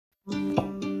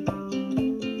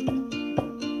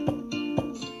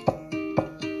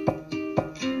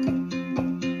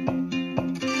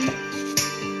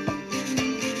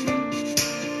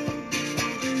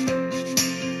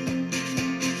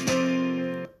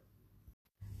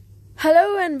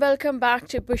Hello and welcome back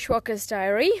to Bushwalker's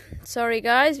Diary. Sorry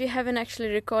guys, we haven't actually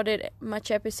recorded much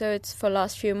episodes for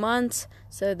last few months,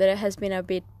 so there has been a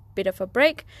bit of a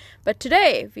break. But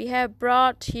today we have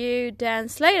brought you Dan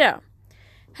Slater.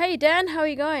 Hey Dan, how are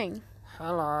you going?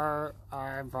 Hello,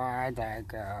 I'm fine,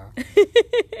 thank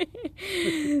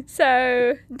you.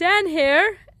 So Dan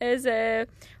here is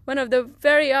one of the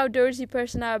very outdoorsy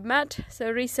person I've met. So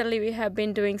recently we have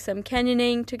been doing some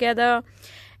canyoning together.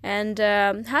 And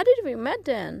how did we met,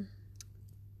 Dan?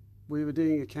 We were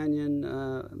doing a canyon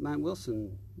Mount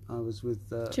Wilson. I was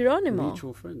with Geronimo. a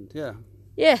mutual friend, yeah.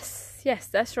 Yes,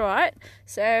 that's right.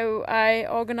 So I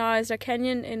organized a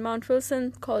canyon in Mount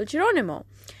Wilson called Geronimo.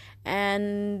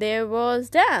 And there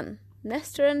was Dan,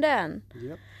 Nestor and Dan.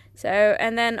 Yep. So,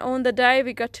 and then on the day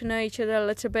we got to know each other a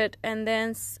little bit. And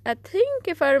then I think,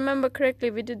 if I remember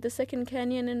correctly, we did the second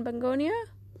canyon in Bungonia.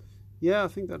 Yeah, I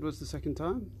think that was the second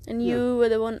time. And you were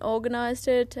the one organized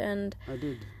it, and I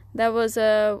did. That was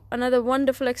another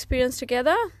wonderful experience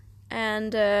together.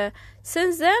 And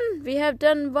since then, we have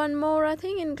done one more, I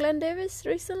think, in Glen Davis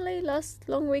recently, last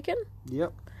long weekend.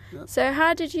 Yep. So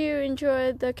how did you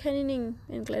enjoy the canyoning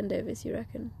in Glen Davis, you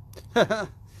reckon?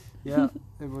 Yeah,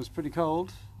 it was pretty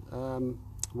cold.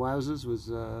 Wowzers was,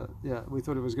 we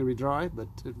thought it was going to be dry, but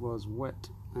it was wet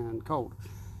and cold.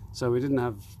 So we didn't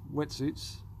have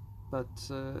wetsuits.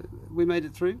 But we made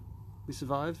it through. We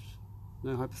survived.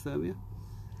 No hypothermia.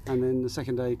 And then the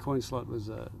second day, coin slot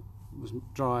was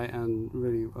dry and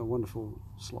really a wonderful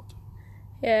slot.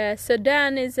 Yeah, so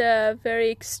Dan is a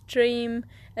very extreme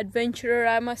adventurer,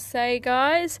 I must say,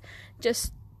 guys.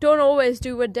 Just don't always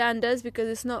do what Dan does because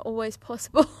it's not always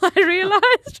possible, I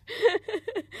realized.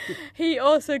 He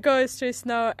also goes through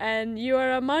snow, and you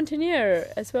are a mountaineer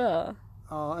as well.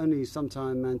 Only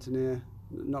sometime mountaineer.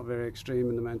 Not very extreme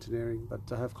in the mountaineering, but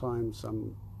I have climbed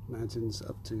some mountains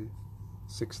up to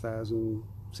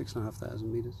 6,500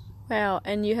 meters. Wow,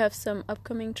 and you have some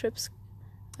upcoming trips,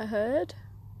 I heard?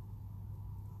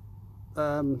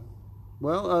 I'm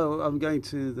going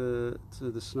to the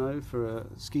snow for a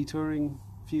ski touring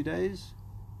few days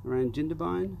around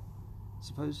Jindabyne,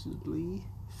 supposedly.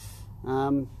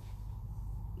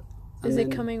 Is it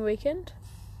coming weekend?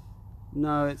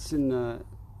 No, it's in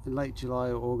late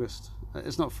July or August.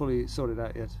 It's not fully sorted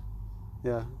out yet.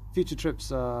 Yeah, future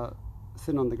trips are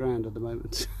thin on the ground at the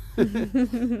moment.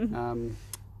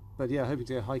 But yeah, hoping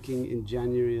to go hiking in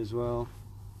January as well.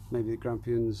 Maybe the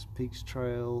Grampians Peaks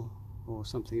Trail or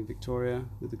something in Victoria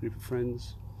with a group of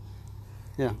friends.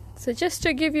 Yeah. So just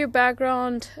to give you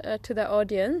background to the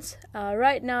audience,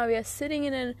 right now we are sitting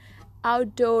in an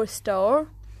outdoor store.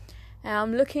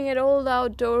 I'm looking at all the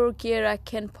outdoor gear I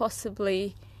can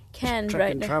possibly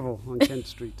right now. Travel on Kent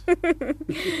Street.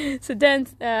 So Dan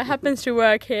happens to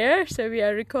work here, so we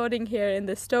are recording here in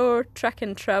the store, Track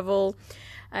and Travel,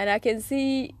 and I can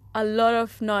see a lot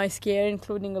of nice gear,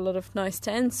 including a lot of nice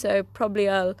tents. So probably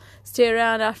I'll stay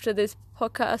around after this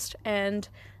podcast and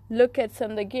look at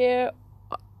some of the gear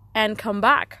and come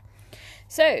back.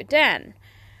 So Dan,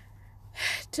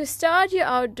 to start your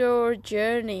outdoor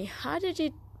journey, how did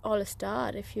it all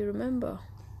start, if you remember?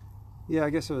 Yeah,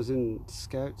 I guess I was in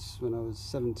Scouts when I was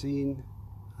 17,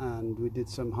 and we did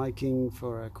some hiking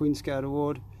for a Queen Scout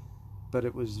Award, but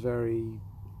it was very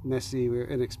messy. We were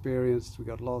inexperienced, we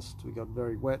got lost, we got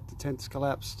very wet, the tents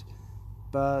collapsed,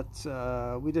 but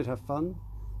we did have fun.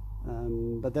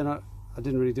 But then I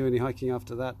didn't really do any hiking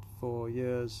after that for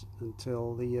years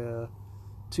until the year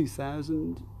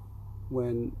 2000,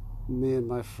 when me and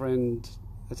my friend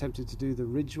attempted to do the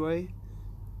Ridgeway,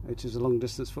 which is a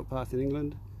long-distance footpath in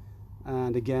England.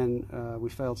 And again, we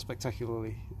failed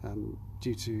spectacularly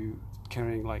due to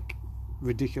carrying like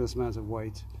ridiculous amounts of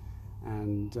weight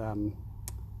and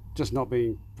just not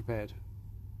being prepared.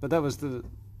 But that was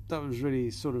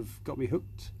really sort of got me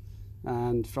hooked.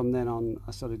 And from then on,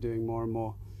 I started doing more and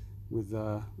more with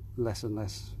less and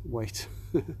less weight.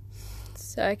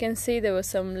 So I can see there were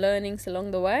some learnings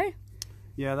along the way.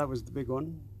 Yeah, that was the big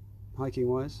one,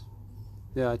 hiking-wise.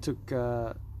 Yeah, I took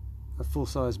a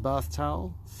full-size bath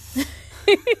towel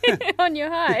on your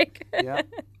hike. Yeah,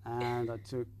 and I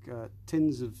took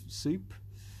tins of soup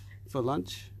for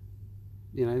lunch,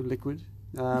 liquid.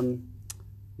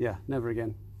 Yeah, never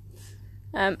again.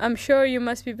 I'm sure you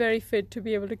must be very fit to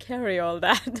be able to carry all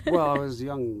that. Well, I was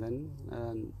young then,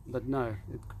 but no,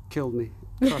 it killed me,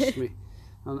 crushed me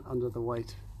under the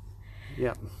weight.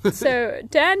 Yeah. So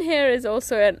Dan here is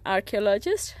also an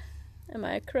archaeologist. Am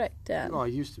I correct, Dan? Oh, I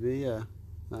used to be, yeah.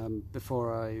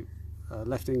 Before I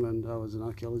left England, I was an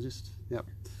archaeologist. Yep.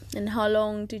 And how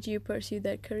long did you pursue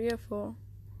that career for?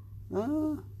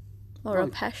 Or a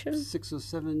passion? 6 or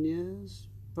 7 years,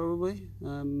 probably.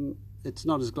 it's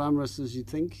not as glamorous as you'd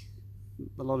think.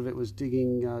 A lot of it was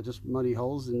digging just muddy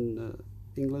holes in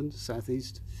England,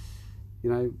 southeast. You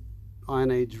know,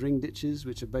 Iron Age ring ditches,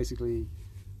 which are basically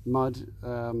mud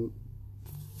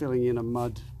filling in a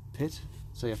mud pit.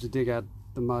 So you have to dig out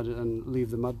the mud and leave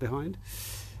the mud behind.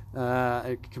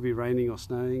 It could be raining or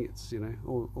snowing. It's, you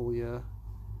know, all year.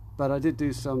 But I did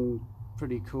do some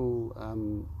pretty cool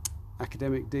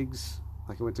academic digs.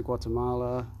 Like I went to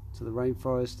Guatemala, to the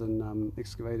rainforest, and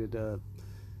excavated a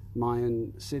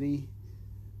Mayan city.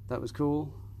 That was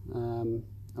cool.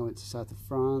 I went to south of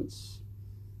France.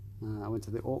 I went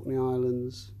to the Orkney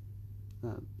Islands.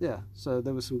 Yeah, so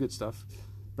there was some good stuff.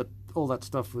 But all that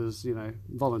stuff was, you know,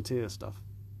 volunteer stuff.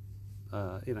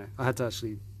 You know, I had to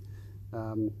actually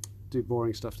do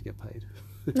boring stuff to get paid.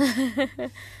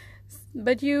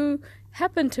 But you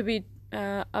happen to be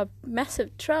a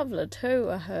massive traveller too,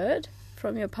 I heard,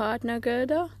 from your partner,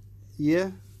 Gerda.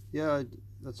 Yeah,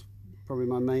 that's probably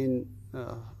my main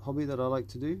hobby that I like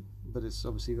to do, but it's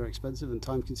obviously very expensive and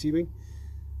time consuming.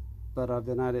 But I've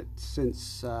been at it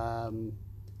since,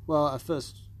 well, I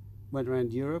first went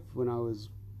around Europe when I was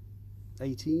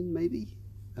 18 maybe,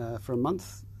 for a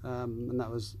month, and that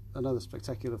was another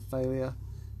spectacular failure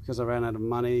because I ran out of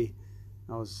money.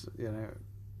 I was, you know,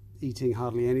 eating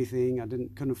hardly anything. I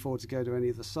couldn't afford to go to any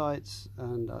of the sites,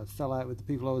 and I fell out with the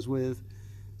people I was with.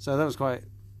 So that was quite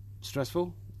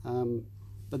stressful.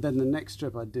 But then the next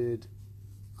trip I did,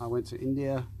 I went to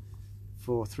India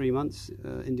for 3 months,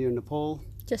 India and Nepal.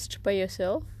 Just by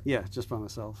yourself? Yeah, just by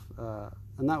myself.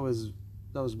 And that was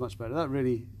much better. That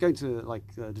really, going to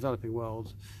like the developing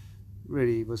world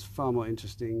really was far more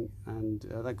interesting, and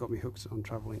that got me hooked on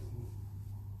traveling.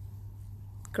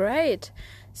 Great.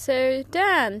 So,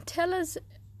 Dan, tell us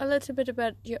a little bit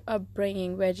about your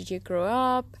upbringing. Where did you grow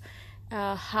up?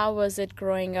 How was it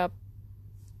growing up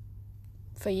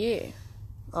for you?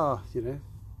 Oh, you know,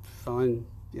 fine.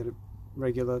 You know,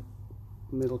 regular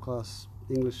middle-class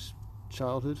English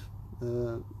childhood.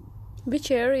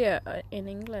 Which area in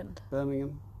England?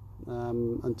 Birmingham,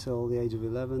 until the age of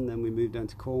 11. Then we moved down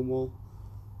to Cornwall.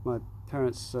 My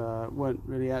parents weren't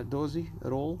really outdoorsy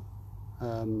at all.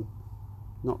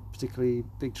 Not particularly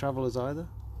big travellers either.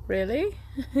 Really?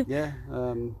 Yeah.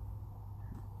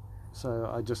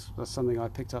 So that's something I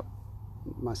picked up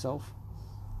myself,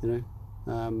 you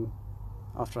know.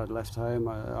 After I'd left home,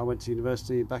 I went to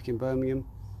university back in Birmingham,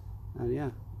 and yeah,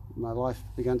 my life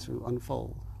began to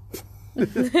unfold.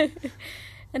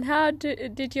 And how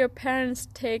did your parents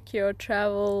take your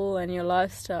travel and your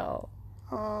lifestyle?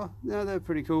 Oh, no, they're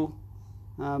pretty cool.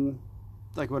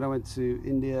 Like when I went to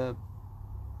India,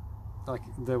 like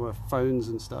there were phones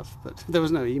and stuff, but there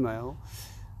was no email.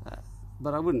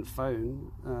 But I wouldn't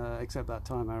phone, except that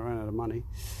time I ran out of money.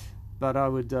 But I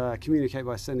would communicate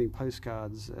by sending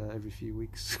postcards every few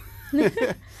weeks. And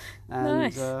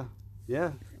nice.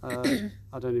 Yeah,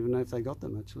 I don't even know if they got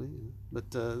them actually, but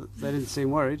they didn't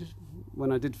seem worried.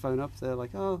 When I did phone up, they're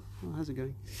like, "Oh, how's it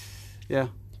going?" Yeah.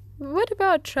 What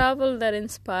about travel that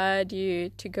inspired you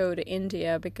to go to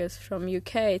India? Because from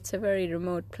UK, it's a very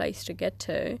remote place to get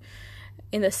to,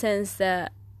 in the sense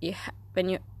that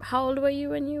how old were you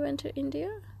when you went to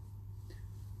India?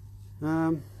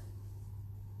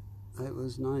 It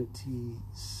was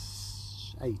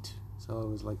 98, so I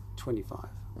was like 25.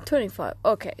 25.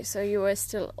 Okay, so you were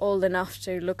still old enough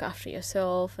to look after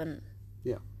yourself, and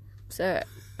yeah. So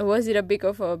was it a bit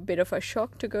of a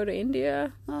shock to go to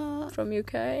India from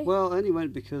UK? Well, I only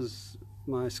went because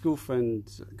my school friend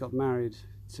got married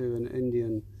to an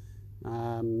Indian,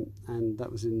 and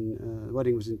that was the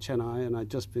wedding was in Chennai, and I'd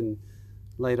just been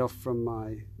laid off from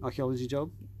my archaeology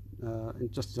job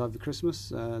just in time for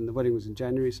Christmas, and the wedding was in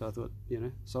January, so I thought, you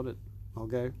know, sod it, I'll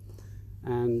go,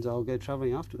 and I'll go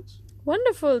travelling afterwards.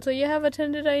 Wonderful. So you have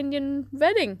attended an Indian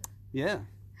wedding. Yeah.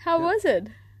 How was it?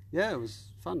 Yeah, it was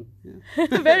fun. Yeah.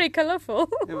 Very colourful.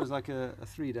 It was like a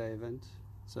 3-day event,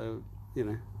 so, you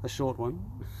know, a short one.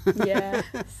 Yeah,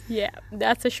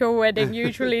 that's a short wedding.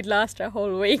 Usually it lasts a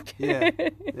whole week. Yeah,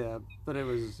 but it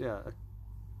was a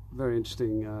very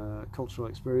interesting cultural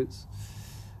experience.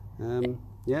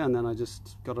 Yeah, and then I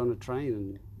just got on a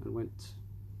train and went,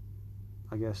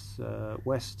 I guess,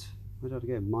 west. Where did I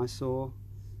go? Mysore.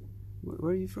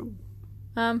 Where are you from?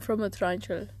 I'm from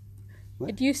Uttaranchal. Where?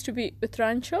 It used to be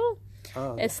Uttaranchal.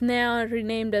 Oh. It's now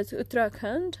renamed as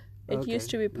Uttarakhand. It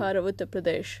used to be part of Uttar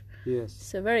Pradesh. Yes.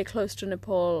 So very close to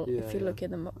Nepal, if you look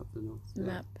at the up the north,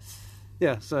 map.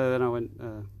 Yeah, so then I went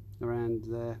around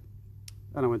there,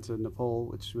 and I went to Nepal,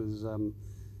 which was,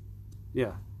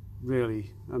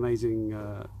 really amazing.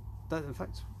 In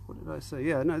fact, what did I say?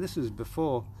 Yeah, no, this was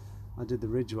before I did the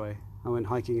Ridgeway. I went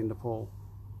hiking in Nepal,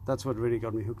 that's what really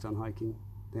got me hooked on hiking,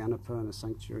 the Annapurna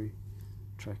Sanctuary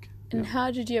trek. And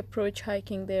how did you approach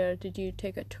hiking there? Did you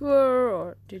take a tour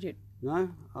or did you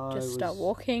start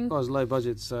walking? I was low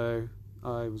budget, so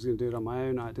I was going to do it on my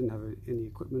own. I didn't have any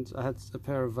equipment. I had a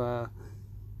pair of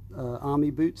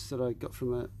army boots that I got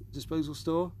from a disposal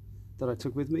store that I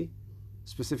took with me,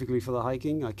 specifically for the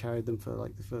hiking. I carried them for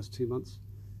like the first 2 months.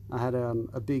 I had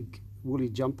a big woolly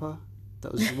jumper.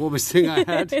 That was the warmest thing I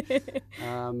had.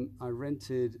 I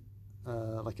rented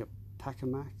like a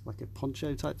Pacamac, like a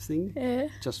poncho type thing,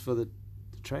 just for the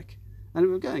trek. And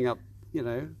we were going up,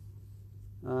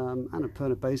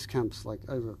 Annapurna Base Camp's like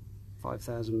over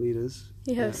 5,000 metres.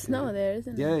 You have snow there,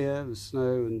 isn't it? Yeah, it was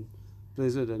snow and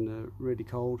blizzard and really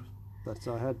cold. But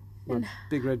I had my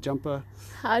big red jumper.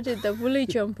 How did the woolly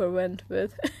jumper went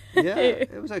with? Yeah,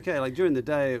 it was okay. Like during the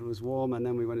day it was warm, and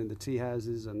then we went into tea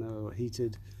houses and they were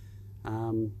heated.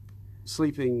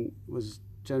 Sleeping was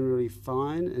generally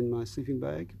fine in my sleeping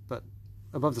bag, but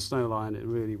above the snow line it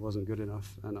really wasn't good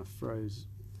enough, and I froze,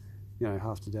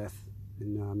 half to death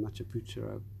in Machu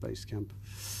Picchu base camp.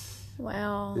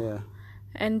 Wow. Yeah.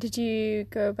 And did you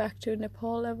go back to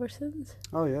Nepal ever since?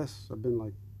 Oh yes, I've been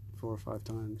like 4 or 5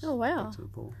 times. Oh wow. Back to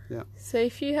Nepal. Yeah. So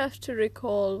if you have to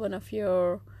recall one of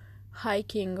your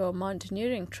hiking or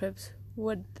mountaineering trips,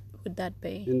 what would that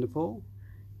be? In Nepal?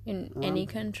 In any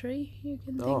country you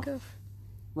can think of?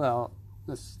 Well,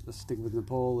 let's stick with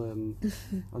Nepal.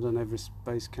 I've done Everest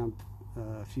Base Camp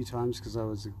a few times because I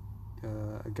was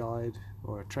a guide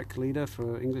or a trek leader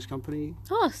for an English company.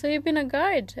 Oh, so you've been a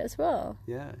guide as well?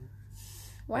 Yeah.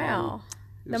 Wow.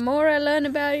 The more I learn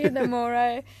about you, the more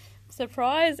I'm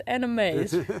surprised and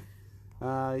amazed.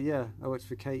 Yeah, I worked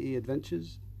for KE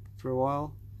Adventures for a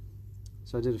while.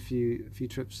 So I did a few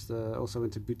trips. Also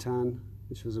went to Bhutan,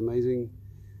 which was amazing.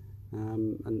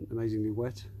 And amazingly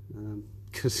wet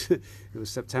because it was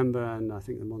September and I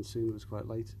think the monsoon was quite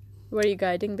late. Were you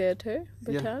guiding there too,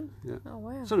 Bhutan? Yeah. Oh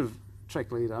wow. Sort of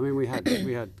trek leader. I mean, we had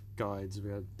guides. We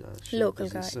had local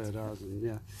guides.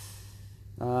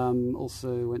 And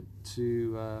also went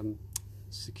to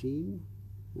Sikkim,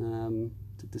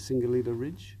 did the Singalida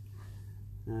Ridge,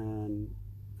 and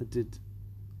I did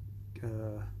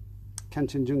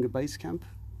Kanchenjunga Base Camp.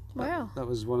 Wow. That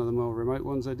was one of the more remote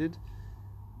ones I did.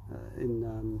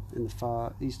 In the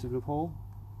far east of Nepal.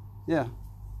 Yeah,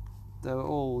 they were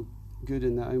all good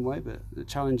in their own way, but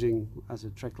challenging as a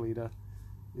trek leader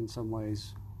in some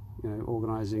ways,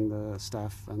 organising the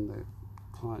staff and the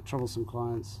troublesome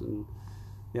clients, and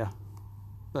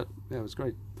but it was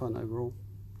great fun overall.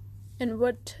 And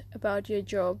what about your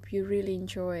job you really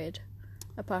enjoyed,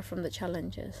 apart from the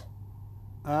challenges?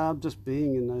 Just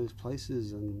being in those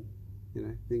places and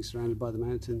being surrounded by the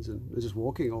mountains and just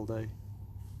walking all day.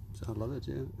 I love it,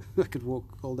 yeah. I could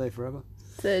walk all day forever.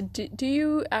 So do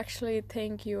you actually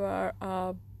think you are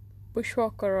a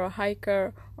bushwalker or a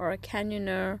hiker or a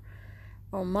canyoneer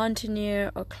or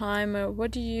mountaineer or climber?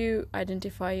 What do you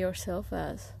identify yourself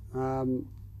as? A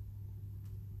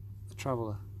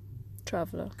traveller.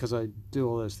 Traveller. Because I do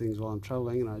all those things while I'm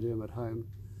travelling and I do them at home.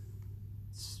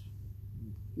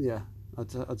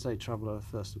 I'd say traveller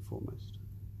first and foremost.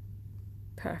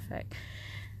 Perfect.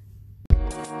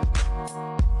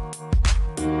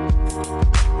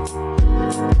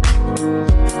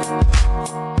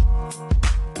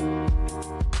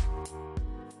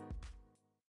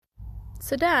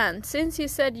 So Dan, since you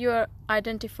said you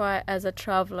identify as a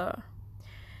traveller,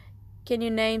 can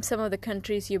you name some of the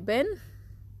countries you've been?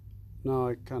 No,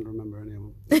 I can't remember any of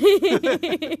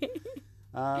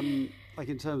them. Like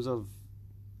in terms of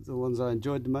the ones I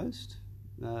enjoyed the most,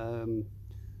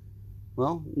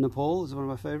 well, Nepal is one of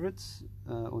my favourites,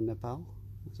 or Nepal,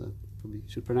 as I probably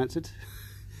should pronounce it.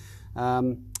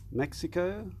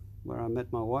 Mexico, where I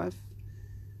met my wife.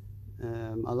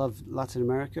 I love Latin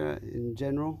America in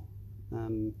general.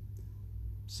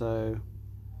 So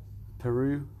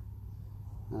Peru,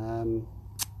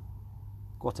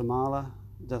 Guatemala,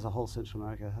 there's a whole Central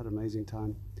America. I had an amazing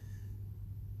time.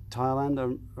 Thailand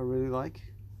I really like.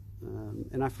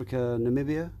 In Africa,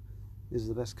 Namibia is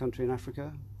the best country in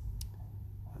Africa.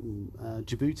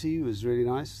 Djibouti was really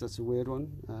nice. That's a weird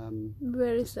one.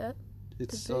 Where is that?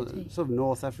 It's sort of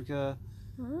North Africa,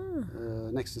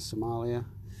 next to Somalia.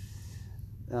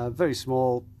 Very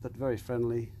small, but very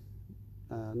friendly.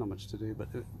 Not much to do, but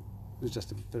it was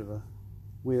just a bit of a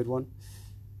weird one.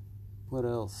 What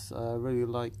else? I really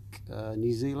like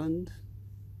New Zealand.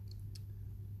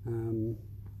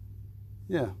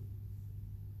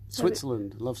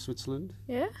 Switzerland. Love Switzerland.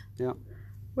 Yeah? Yeah.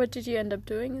 What did you end up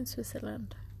doing in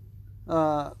Switzerland?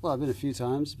 Well, I've been a few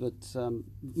times, but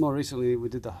more recently we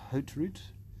did the Haute Route.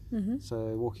 Mm-hmm.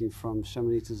 So walking from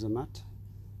Chamonix to Zermatt,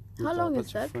 with How a long bunch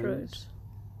is of that friends.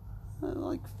 route?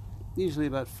 Like usually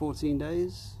about 14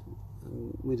 days.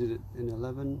 We did it in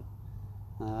 11.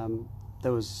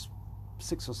 There was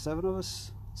 6 or 7 of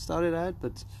us started out,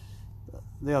 but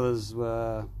the others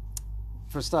were,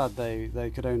 for a start,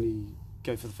 they could only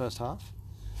go for the first half.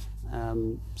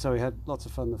 So we had lots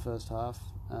of fun the first half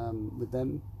with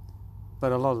them,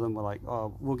 but a lot of them were like,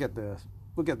 "Oh, we'll get the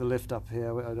lift up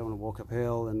here. I don't want to walk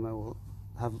uphill, and we'll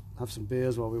have some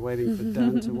beers while we're waiting for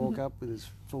Dan to walk up with his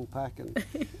full pack." And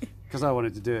because I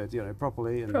wanted to do it,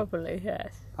 properly. And Properly,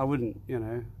 yes. I wouldn't,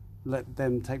 let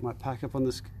them take my pack up on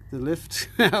the lift.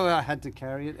 I had to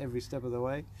carry it every step of the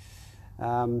way.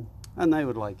 And they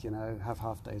would have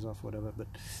half days off, whatever. But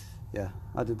yeah,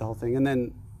 I did the whole thing. And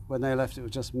then when they left, it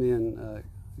was just me and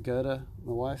Gerda,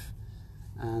 my wife,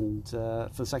 and for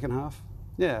the second half,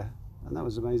 yeah, and that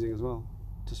was amazing as well.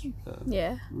 Just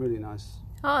really nice.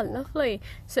 Oh, lovely.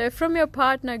 So from your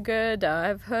partner Gerda,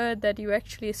 I've heard that you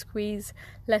actually squeeze,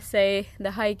 let's say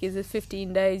the hike is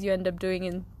 15 days, you end up doing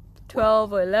in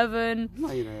 12 or 11,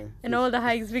 well, and all the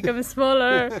hikes become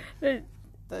smaller and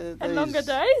longer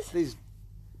days. These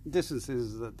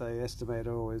distances that they estimate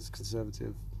are always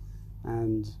conservative,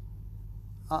 and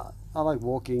I like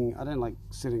walking. I don't like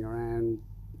sitting around,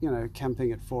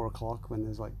 camping at 4 o'clock when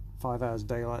there's like 5 hours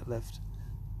daylight left,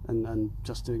 and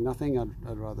just doing nothing.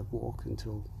 I'd rather walk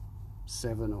until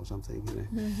 7 or something.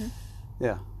 Mm-hmm.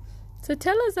 Yeah. So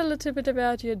tell us a little bit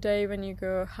about your day when you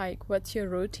go hike. What's your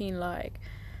routine like?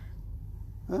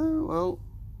 Well,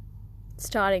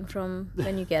 starting from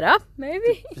when you get up,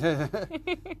 maybe?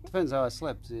 Depends how I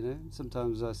slept,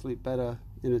 Sometimes I sleep better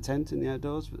in a tent in the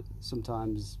outdoors, but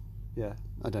sometimes,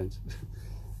 I don't.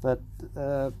 But,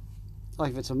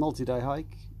 like if it's a multi-day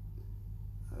hike,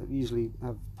 I usually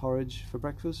have porridge for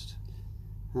breakfast,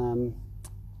 or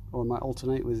I might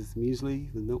alternate with muesli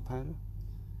with milk powder,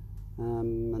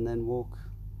 and then walk,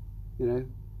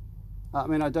 I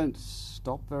mean, I don't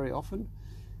stop very often.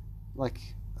 Like,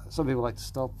 some people like to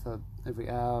stop for every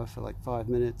hour for like 5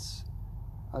 minutes.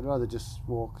 I'd rather just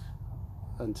walk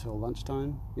until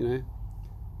lunchtime,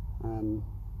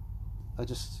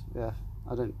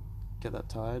 I don't get that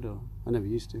tired, or I never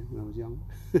used to when I was young.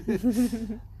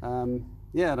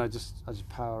 And I just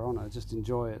power on. I just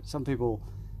enjoy it. Some people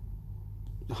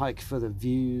hike for the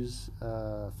views,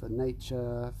 for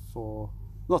nature, for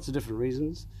lots of different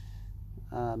reasons.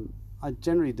 I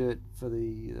generally do it for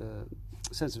the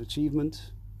sense of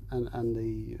achievement and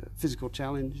the physical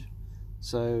challenge.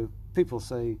 So people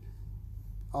say,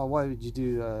 "Oh, why would you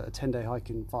do a 10-day hike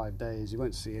in 5 days? You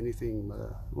won't see anything."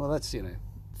 Well, that's,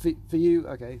 for you,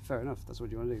 okay, fair enough. That's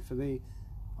what you want to do. For me,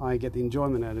 I get the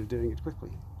enjoyment out of doing it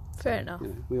quickly. Fair enough.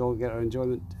 We all get our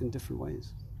enjoyment in different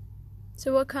ways.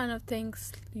 So what kind of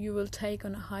things you will take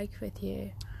on a hike with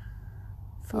you?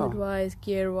 Food-wise,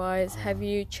 gear-wise? Have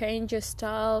you changed your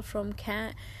style from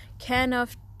can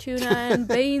of tuna and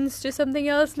beans to something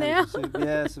else now?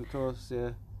 Yes, of course,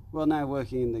 yeah. Well, now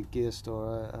working in the gear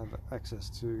store, I have access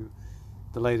to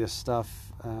the latest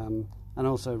stuff, and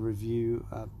also review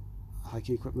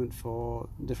hiking equipment for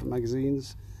different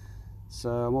magazines. So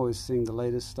I'm always seeing the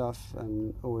latest stuff,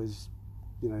 and always,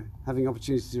 having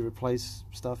opportunities to replace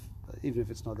stuff, even if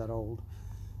it's not that old.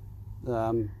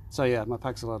 So yeah, my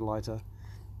pack's a lot lighter.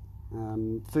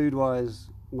 Food-wise,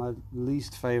 my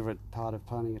least favourite part of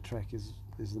planning a trek is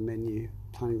the menu.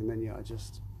 Planning the menu, I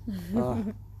just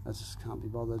can't be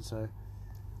bothered. So,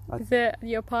 Is it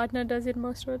your partner does it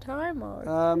most of the time, or?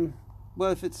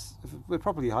 Well, if we're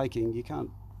properly hiking, you can't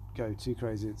go too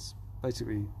crazy. It's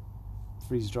basically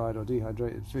freeze-dried or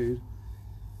dehydrated food.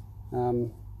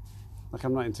 Like,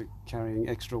 I'm not into carrying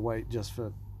extra weight just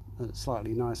for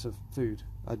slightly nicer food.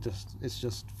 It's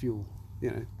just fuel,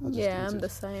 I'm the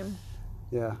same.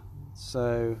 Yeah,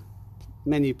 so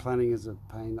menu planning is a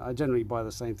pain. I generally buy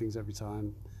the same things every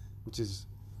time, which is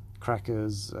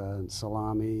crackers and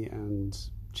salami and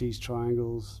cheese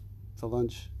triangles for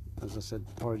lunch. As I said,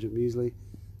 porridge and muesli,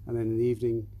 and then in the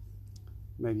evening,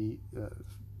 maybe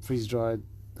freeze-dried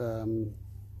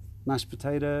mashed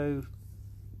potato,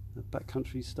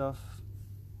 backcountry stuff.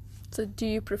 So do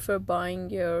you prefer buying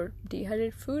your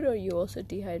dehydrated food, or you also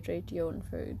dehydrate your own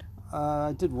food?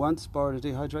 I did once borrow a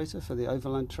dehydrator for the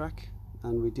overland trek,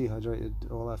 and we dehydrated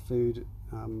all our food.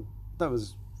 That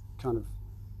was kind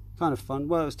of fun.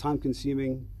 Well, it was time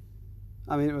consuming.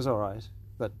 I mean, it was all right,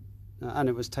 but and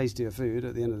it was tastier food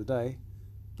at the end of the day.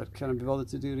 But can I be bothered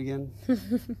to do it again?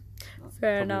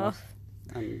 Fair enough.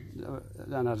 And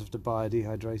I'd have to buy a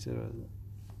dehydrator.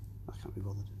 I can't be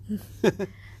bothered.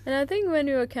 And I think when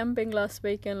we were camping last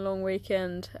weekend, long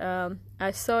weekend,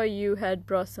 I saw you had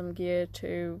brought some gear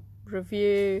to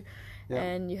review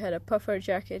and you had a puffer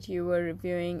jacket you were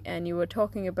reviewing, and you were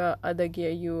talking about other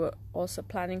gear you were also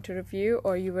planning to review,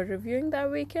 or you were reviewing that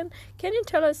weekend. Can you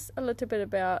tell us a little bit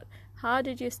about how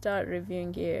did you start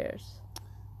reviewing gears?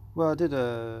 Well, I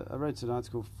wrote an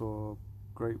article for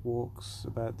Great Walks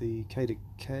about the K to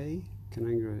K,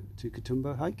 Kananga to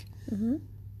Katoomba hike. Mm-hmm.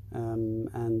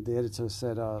 And the editor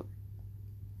said,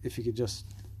 if you could just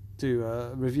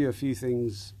review a few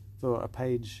things for a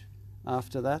page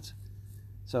after that.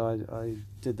 So I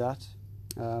did that,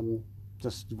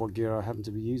 just what gear I happened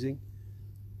to be using.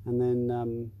 And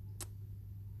then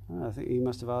I think he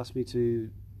must have asked me to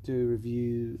do a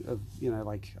review of,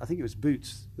 I think it was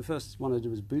boots. The first one I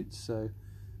did was boots, so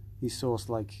he sourced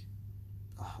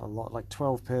a lot,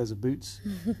 12 pairs of boots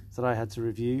that I had to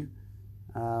review.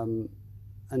 And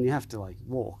you have to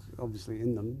walk, obviously,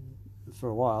 in them for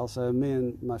a while. So me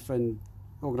and my friend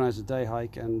organised a day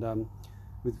hike, and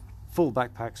with full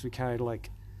backpacks, we carried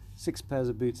 6 pairs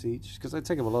of boots each, because they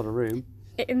take up a lot of room.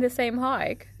 In the same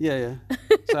hike? Yeah.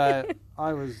 So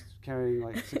I was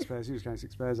carrying 6 pairs, he was carrying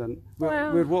 6 pairs, and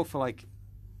we'd walk for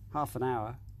half an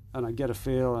hour, and I'd get a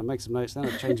feel and make some notes, then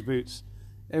I'd change boots.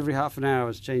 Every half an hour I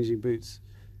was changing boots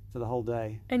for the whole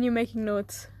day. And you're making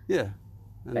notes? Yeah.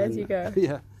 As you go?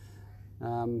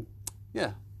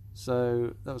 Yeah.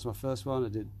 So that was my first one. I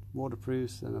did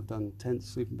waterproofs, and I've done tents,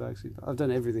 sleeping bags. I've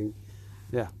done everything,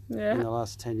 in the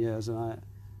last 10 years, and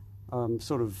I'm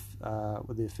sort of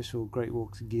with the official Great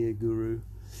Walks gear guru.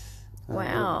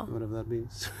 Wow. Whatever that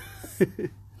means.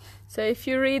 So if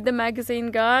you read the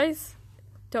magazine, guys,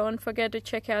 don't forget to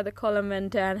check out the column when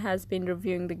Dan has been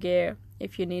reviewing the gear.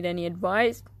 If you need any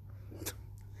advice,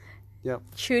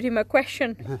 shoot him a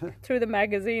question through the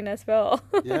magazine as well.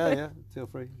 Yeah, feel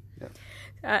free. Yeah.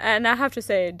 And I have to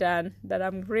say, Dan, that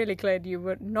I'm really glad you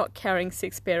were not carrying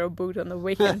 6 pair of boots on the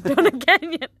weekend on a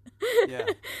canyon. Yeah.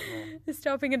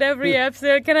 Stopping at every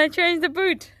episode, can I change the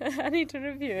boot? I need to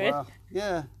review it. Well,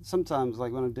 yeah, sometimes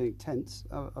when I'm doing tents,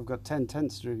 I've got 10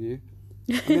 tents to review.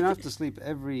 I mean, I have to sleep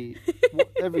every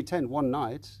tent one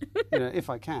night, if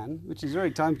I can, which is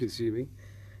very time consuming.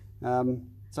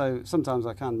 So sometimes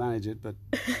I can't manage it, but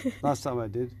last time I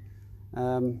did.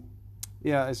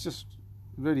 It's just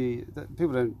really,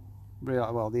 people don't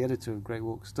realise, well, the editor of Great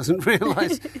Walks doesn't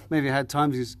realise maybe how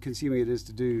time consuming it is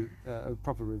to do a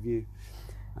proper review.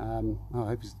 I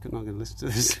hope he's not going to listen to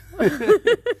this.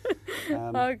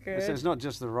 Okay. So it's not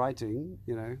just the writing,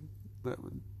 but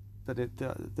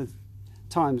the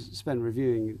time spent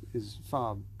reviewing is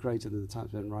far greater than the time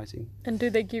spent writing. And do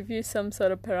they give you some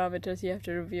sort of parameters you have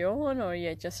to review on, or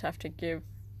you just have to give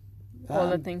all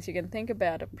the things you can think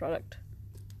about a product?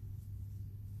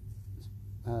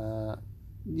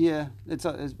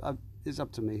 It's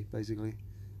up to me, basically.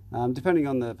 Depending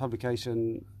on the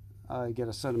publication, I get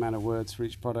a certain amount of words for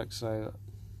each product, so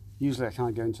usually I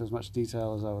can't go into as much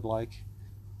detail as I would like,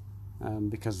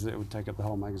 because it would take up the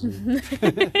whole magazine.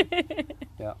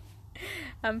 Yeah.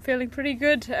 I'm feeling pretty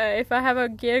good. If I have a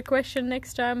gear question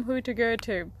next time, who to go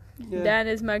to? Yeah. Dan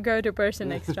is my go-to person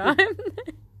next time.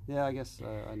 Yeah, I guess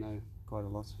I know quite a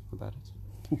lot about it.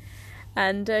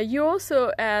 And you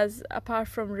also, apart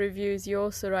from reviews, you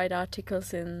also write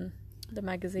articles in the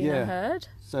magazine, I heard.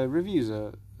 So reviews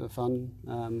are fun.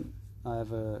 I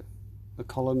have a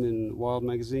column in Wild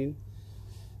magazine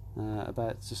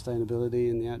about sustainability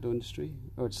in the outdoor industry.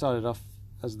 Or it started off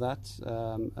as that,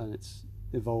 and it's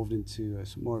evolved into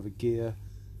more of a gear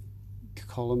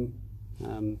column.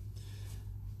 And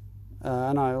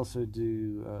I also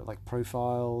do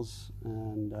profiles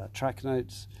and track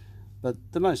notes. But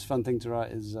the most fun thing to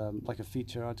write is a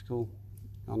feature article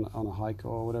on a hike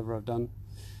or whatever I've done.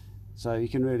 So you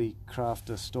can really craft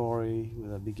a story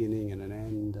with a beginning and an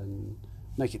end, and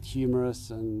make it humorous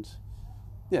and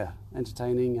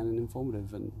entertaining and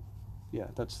informative. And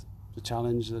that's the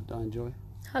challenge that I enjoy.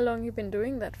 How long have you been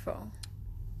doing that for?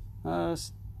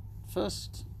 First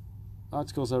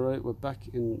articles I wrote were back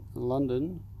in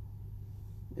London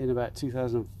in about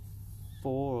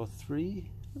 2004 or 3.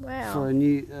 Wow. For a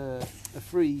new, a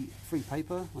free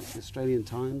paper, like the Australian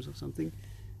Times or something.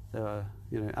 They were,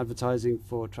 advertising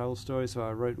for travel stories. So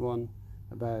I wrote one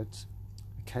about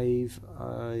a cave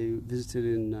I visited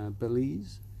in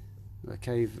Belize. A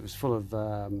cave that was full of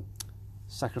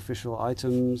sacrificial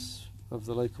items of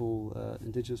the local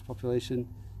indigenous population,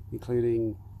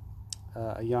 including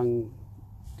a young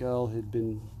girl who'd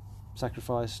been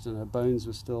sacrificed and her bones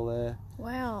were still there.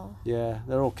 Wow. Yeah,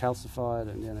 they're all calcified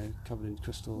and covered in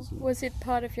crystals. Was it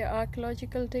part of your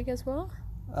archaeological dig as well?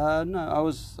 No, I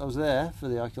was there for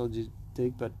the archaeology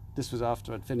dig, but this was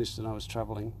after I'd finished and I was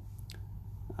travelling.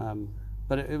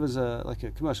 But it was like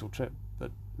a commercial trip,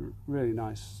 but really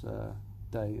nice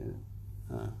day.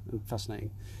 and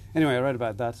fascinating. Anyway, I read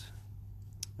about that,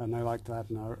 and I liked that,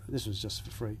 and this was just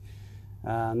for free.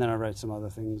 And then I read some other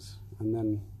things, and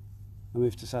then I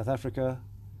moved to South Africa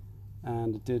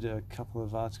and did a couple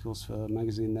of articles for a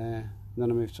magazine there. And then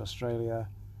I moved to Australia,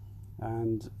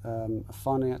 and I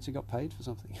finally actually got paid for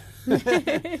something,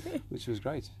 which was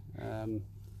great.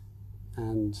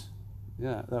 And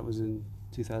yeah, that was in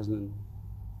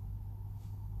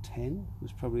 2010.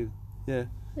 Was probably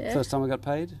first time I got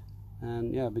paid,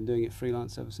 and yeah, I've been doing it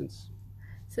freelance ever since.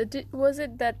 So was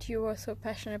it that you were so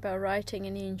passionate about writing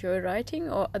and you enjoy writing,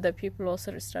 or other people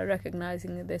also start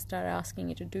recognizing that they start asking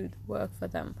you to do the work for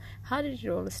them? How did it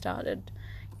all started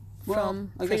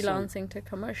from freelancing to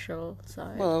commercial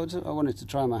side? Well, I wanted to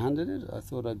try my hand at it. I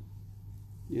thought I'd,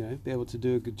 be able to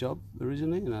do a good job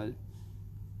originally, and I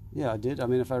did. I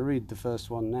mean, if I read the first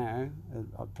one now,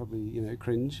 I'd probably,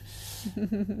 cringe.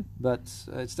 But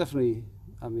it's definitely,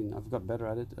 I mean, I've got better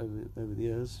at it over the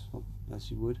years,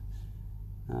 as you would.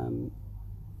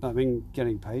 I mean,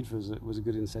 getting paid was a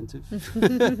good incentive.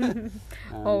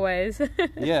 Always.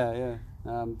 Yeah.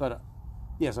 But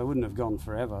yes, I wouldn't have gone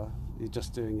forever. You're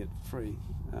just doing it free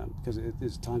because it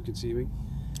is time consuming.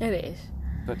 It is.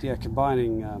 But yeah,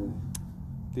 combining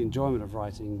the enjoyment of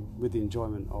writing with the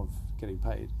enjoyment of getting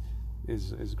paid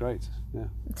is great. Yeah,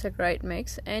 it's a great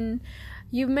mix. And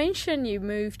you mentioned you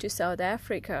moved to South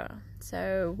Africa.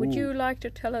 So would you like to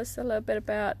tell us a little bit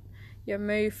about your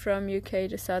move from UK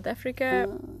to South Africa?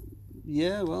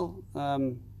 Well,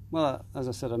 as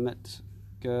I said, I met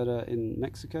Gerda in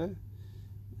Mexico,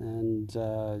 and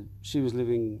she was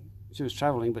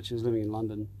travelling, but she was living in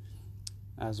London,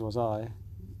 as was I,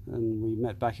 and we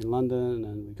met back in London,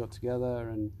 and we got together,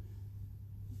 and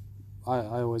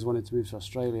I always wanted to move to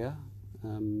Australia,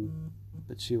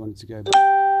 but she wanted to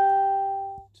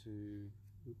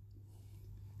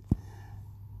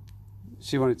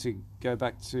go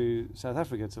back to South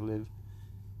Africa to live.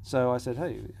 So I said,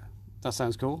 hey, that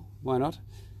sounds cool, why not?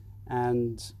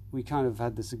 And we kind of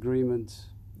had this agreement,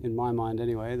 in my mind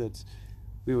anyway, that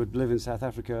we would live in South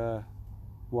Africa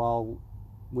while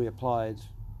we applied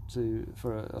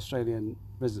for an Australian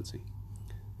residency.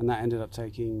 And that ended up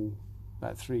taking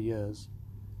about 3 years.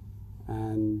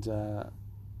 And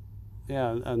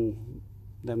and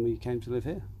then we came to live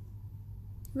here.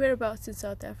 Whereabouts in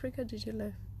South Africa did you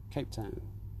live? Cape Town.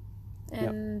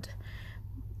 And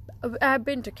I've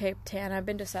been to Cape Town, I've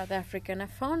been to South Africa, and I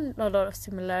found a lot of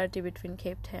similarity between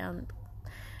Cape Town,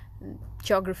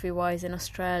 geography-wise, and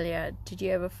Australia. Did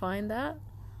you ever find that?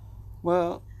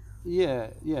 Well,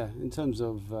 yeah. In terms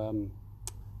of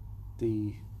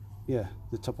the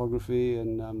topography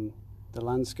and the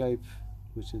landscape,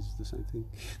 which is the same thing.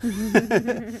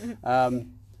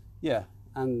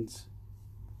 And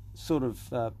sort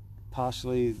of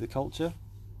partially the culture.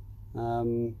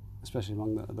 Especially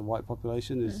among the white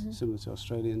population, is similar to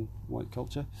Australian white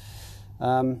culture.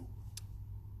 There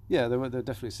were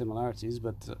definitely similarities,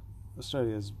 but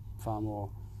Australia is far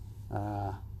more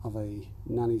of a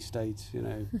nanny state,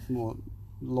 more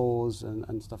laws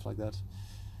and stuff like that.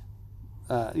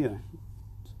 I'd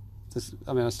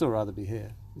still rather be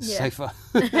here. It's safer.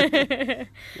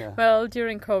 Well,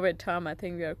 during COVID time, I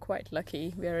think we are quite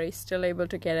lucky. We are still able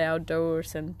to get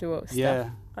outdoors and do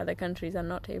stuff. Other countries are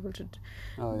not able to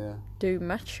do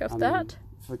much of that.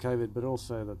 For COVID, but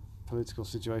also the political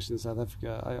situation in South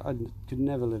Africa, I could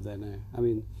never live there now. I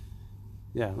mean,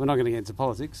 we're not going to get into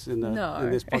politics in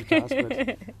this podcast,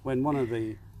 but when one of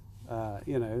the,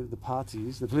 the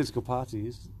parties, the political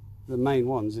parties, the main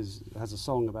ones has a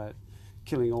song about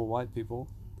killing all white people,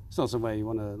 it's not somewhere you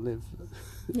want to live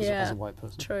as a white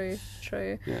person. True.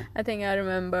 Yeah. I think I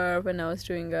remember when I was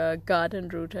doing a garden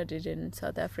route I did in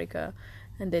South Africa,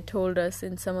 and they told us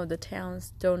in some of the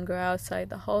towns, don't go outside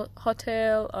the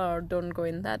hotel or don't go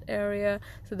in that area.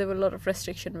 So there were a lot of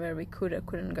restriction where we could or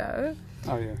couldn't go.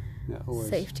 Oh, yeah. Always.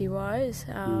 Safety-wise.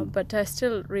 But I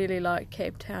still really like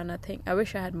Cape Town. I think I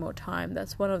wish I had more time.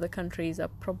 That's one of the countries I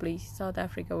probably South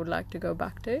Africa would like to go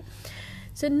back to.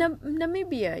 So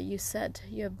Namibia, you said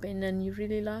you have been and you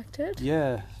really liked it?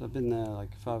 Yeah, I've been there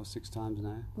like 5 or 6 times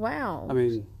now. Wow. I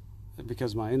mean,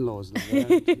 because my in-laws live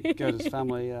there, Gerda's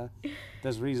family,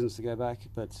 there's reasons to go back,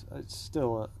 but it's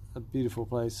still a beautiful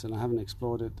place, and I haven't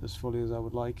explored it as fully as I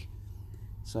would like.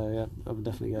 So yeah, I would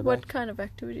definitely go back. What kind of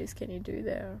activities can you do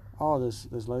there? Oh, there's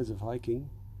loads of hiking,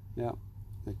 like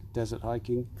desert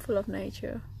hiking. Full of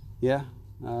nature. Yeah.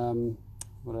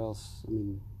 What else? I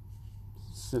mean,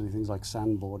 silly things like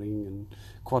sandboarding and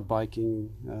quad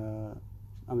biking.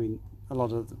 I mean, a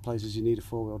lot of the places you need a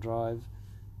 4-wheel drive.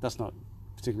 That's not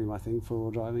particularly my thing,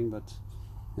 4-wheel driving, but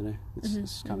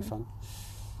it's kind of fun.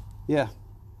 Yeah.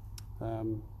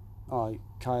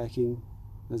 kayaking.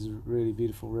 There's a really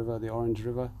beautiful river, the Orange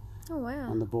River, Oh wow.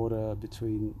 on the border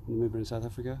between Namibia and South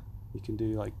Africa. You can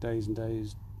do like days and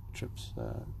days trips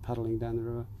paddling down the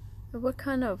river. What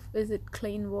kind of, is it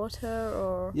clean water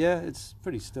or? Yeah, it's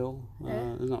pretty still.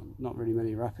 Yeah. There's not really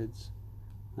many rapids.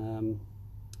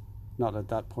 Not at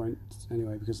that point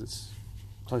anyway, because it's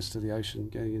close to the ocean,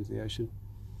 getting into the ocean.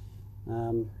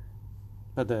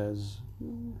 But there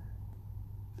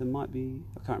might be,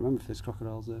 I can't remember if there's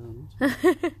crocodiles there or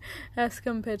not. As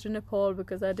compared to Nepal,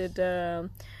 because I did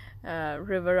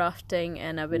river rafting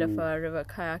and a bit of a river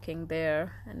kayaking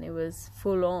there, and it was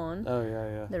full on. Oh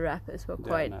yeah. The rapids were Yeah,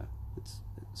 quite. no,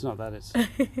 it's not that. It's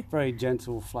very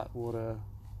gentle, flat water,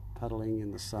 paddling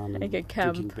in the sun, Like and a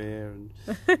camp. drinking beer, and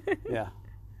yeah,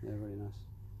 they're really nice.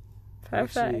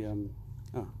 Perfect. Actually,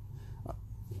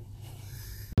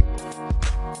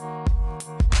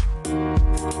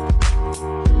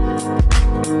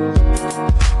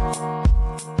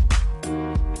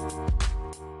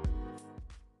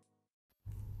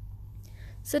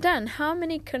 So Dan, how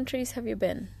many countries have you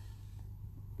been?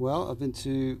 well, I've been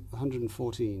to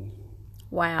 114.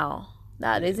 Wow,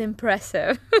 that is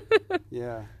impressive.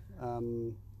 Yeah,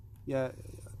 yeah.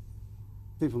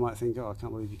 People might think, "Oh, I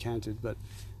can't believe you counted," but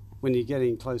when you're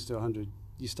getting close to 100,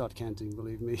 you start counting.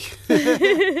 Believe me.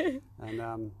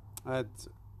 And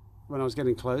when I was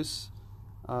getting close,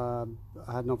 I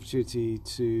had an opportunity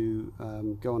to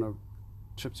go on a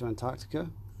trip to Antarctica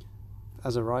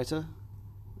as a writer,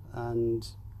 and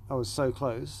I was so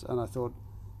close. And I thought,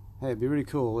 hey, it'd be really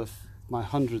cool if my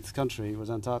 100th country was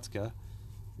Antarctica.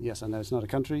 Yes, I know it's not a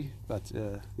country, but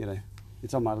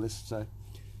it's on my list.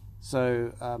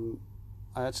 So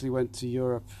I actually went to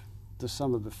Europe the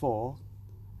summer before,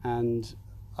 and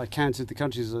I counted the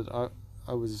countries that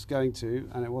I was going to,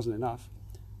 and it wasn't enough.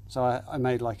 So I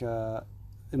made like a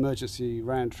emergency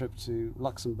round trip to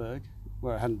Luxembourg,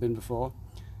 where I hadn't been before,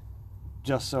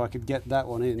 just so I could get that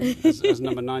one in as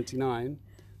number 99,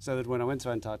 so that when I went to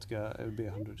Antarctica, it would be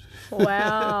 100.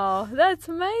 Wow, that's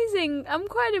amazing. I'm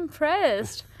quite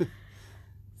impressed.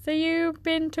 So you've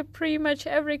been to pretty much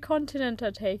every continent, I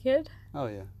take it? Oh,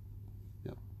 yeah.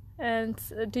 And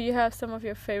do you have some of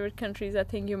your favorite countries? I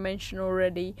think you mentioned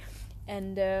already.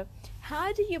 And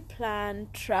how do you plan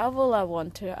travel? I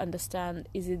want to understand.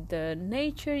 Is it the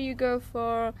nature you go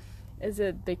for? Is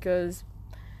it because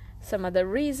some other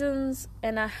reasons?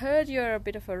 And I heard you're a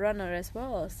bit of a runner as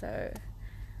well, so...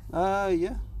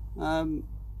 Yeah. When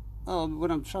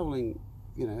I'm travelling,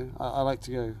 I like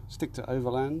to stick to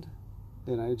overland,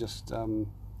 just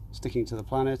sticking to the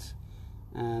planet,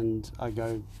 and I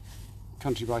go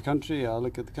country by country. I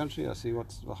look at the country, I see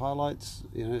what's the highlights,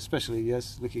 especially,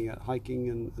 yes, looking at hiking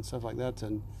and stuff like that,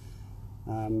 and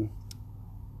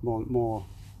more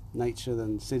nature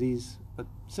than cities. But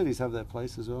cities have their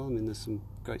place as well. I mean, there's some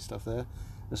great stuff there,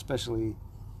 especially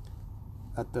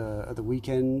at the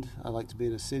weekend. I like to be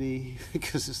in a city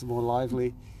because it's more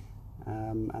lively,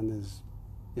 and there's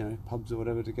pubs or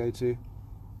whatever to go to,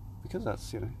 because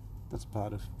that's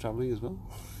part of travelling as well.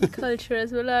 Culture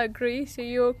as well, I agree. So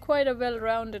you're quite a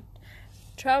well-rounded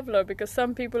traveller, because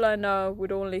some people I know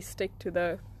would only stick to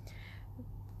the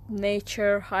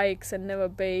nature hikes and never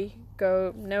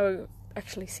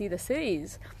actually see the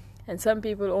cities, and some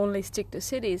people only stick to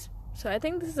cities. So I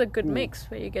think this is a good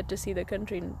mix where you get to see the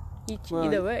country in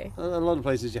either way. A lot of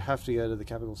places you have to go to the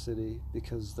capital city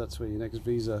because that's where your next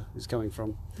visa is coming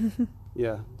from.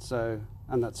 Yeah,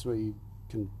 and that's where you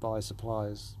can buy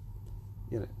supplies.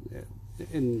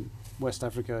 In West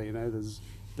Africa,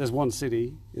 there's one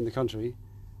city in the country,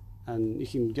 and you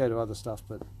can go to other stuff,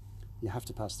 but you have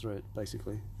to pass through it.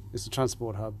 Basically, it's a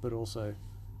transport hub, but also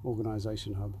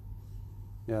organisation hub.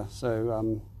 Yeah,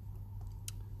 so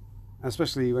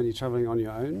especially when you're travelling on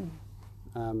your own,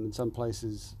 in some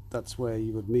places that's where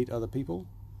you would meet other people,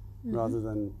 rather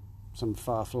than some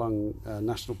far-flung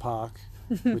national park,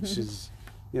 which is,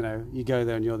 you go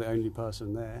there and you're the only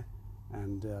person there,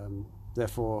 and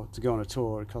therefore to go on a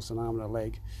tour it costs an arm and a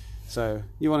leg. So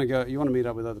you want to meet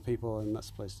up with other people, and that's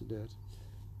the place to do it.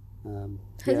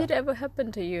 Has it ever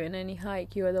happened to you in any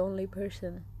hike you are the only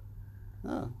person?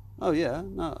 Oh yeah,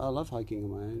 no, I love hiking on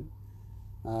my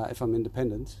own if I'm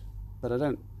independent, but I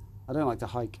don't like to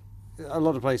hike. A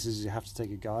lot of places you have to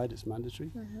take a guide, it's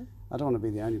mandatory. I don't want to be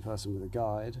the only person with a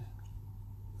guide,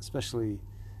 especially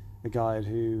a guide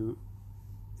who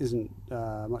isn't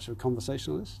much of a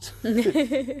conversationalist. And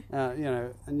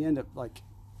you end up like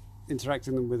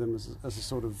interacting with them as a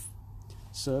sort of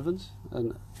servant,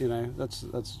 and that's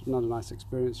not a nice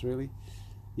experience really.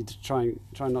 You try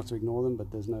not to ignore them,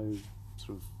 but there's no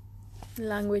sort of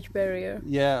language barrier.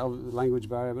 Yeah, language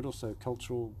barrier, but also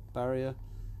cultural barrier.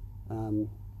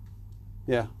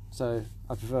 Yeah, so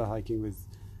I prefer hiking with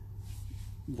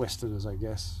Westerners, I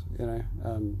guess, you know,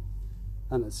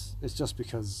 and it's just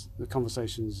because the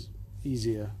conversation's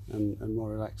easier and more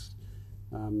relaxed,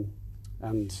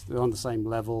 and they're on the same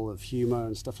level of humour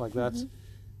and stuff like that.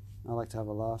 I like to have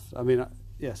a laugh. I mean,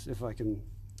 yes, if I can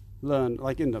learn,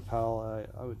 like in Nepal,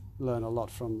 I would learn a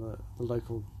lot from the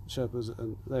local Sherpas,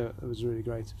 and it was really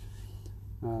great.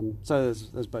 So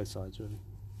there's both sides, really.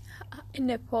 In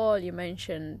Nepal, you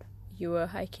mentioned you were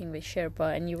hiking with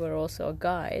Sherpa and you were also a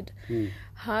guide.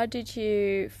 How did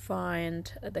you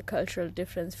find the cultural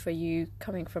difference for you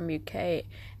coming from UK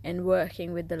and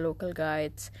working with the local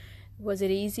guides? Was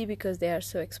it easy because they are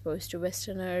so exposed to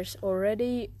Westerners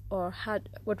already, or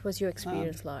what was your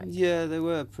experience like? Yeah, they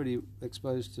were pretty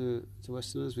exposed to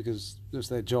Westerners because it was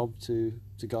their job to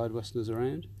guide Westerners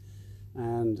around,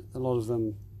 and a lot of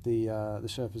them, the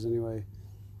Sherpas anyway,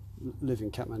 live in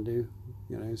Kathmandu,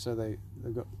 you know, so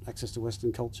they've got access to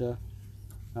Western culture.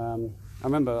 I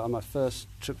remember on my first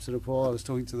trip to Nepal, I was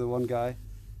talking to the one guy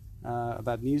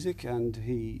about music, and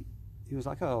he was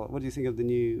like, "Oh, what do you think of the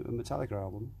new Metallica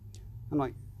album?" I'm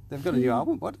like, "They've got a new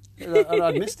album? What?" And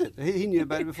I'd missed it. He knew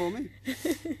about it before me,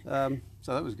 so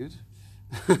that was good.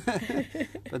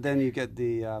 But then you get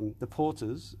the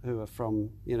porters who are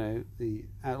from, you know, the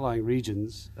outlying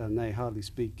regions, and they hardly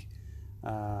speak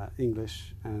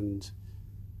English, and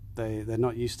they're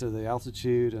not used to the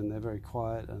altitude, and they're very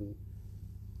quiet, and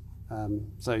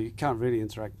so you can't really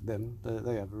interact with them.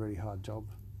 They have a really hard job.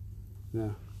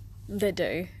 Yeah, they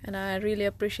do, and I really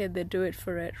appreciate they do it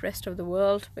for the rest of the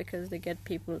world, because they get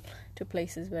people to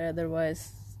places where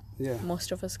otherwise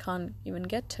most of us can't even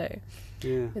get to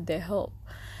with their help.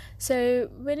 So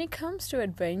when it comes to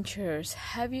adventures,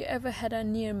 have you ever had a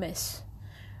near miss?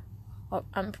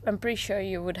 I'm pretty sure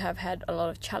you would have had a lot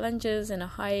of challenges in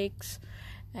hikes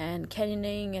and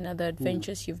canyoning and other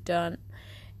adventures you've done.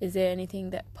 Is there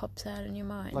anything that pops out in your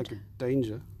mind? Like a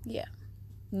danger? Yeah.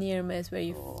 Near miss where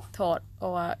you thought,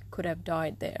 oh, I could have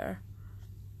died there.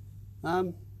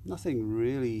 Nothing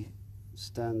really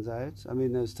stands out. I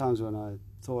mean, there's times when I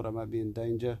thought I might be in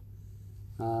danger.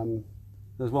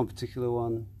 There's one particular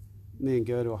one. Me and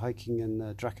Gerda were hiking in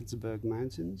the Drakensberg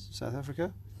Mountains, South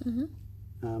Africa.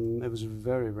 It was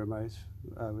very remote.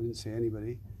 We didn't see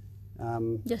anybody.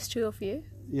 Just two of you?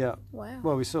 Yeah. Wow.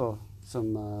 Well, we saw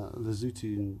some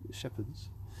Lesotho shepherds.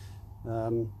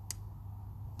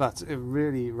 But it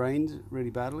really rained really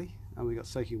badly, and we got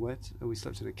soaking wet, and we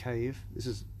slept in a cave.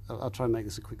 I'll try and make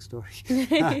this a quick story.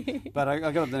 But I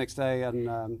got up the next day and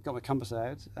got my compass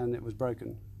out, and it was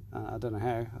broken. I don't know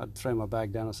how. I'd thrown my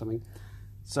bag down or something.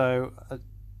 So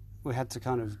we had to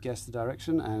kind of guess the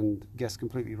direction and guess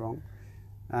completely wrong.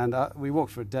 And we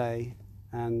walked for a day,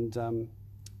 and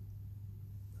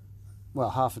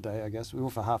half a day, I guess. We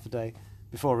walked for half a day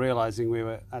before realising we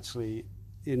were actually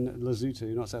in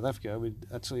Lesotho, not South Africa. We're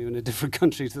actually in a different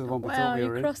country to the one we thought we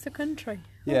were in. Wow, you crossed the country.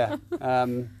 Yeah.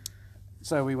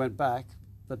 So we went back,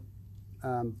 but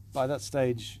by that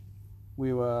stage we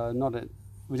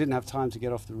didn't have time to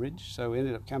get off the ridge, so we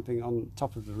ended up camping on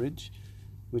top of the ridge,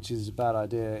 which is a bad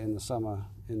idea in the summer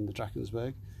in the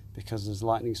Drakensberg because there's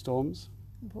lightning storms.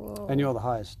 Whoa. And you're the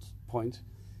highest point.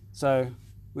 So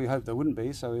we hoped there wouldn't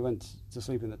be, so we went to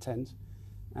sleep in the tent,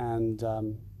 and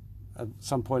at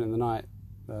some point in the night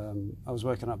I was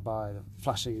woken up by the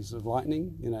flashings of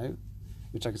lightning, you know,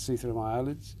 which I could see through my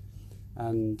eyelids.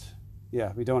 And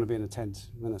yeah, we don't want to be in a tent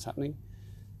when that's happening.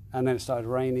 And then it started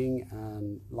raining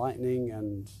and lightning,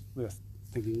 and we were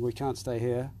thinking we can't stay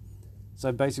here.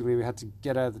 So basically we had to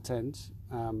get out of the tent.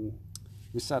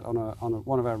 We sat on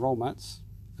one of our roll mats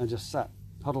and just sat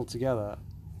huddled together,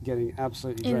 getting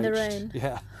absolutely drenched. In the rain?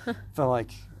 Yeah, for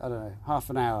like, I don't know, half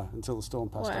an hour until the storm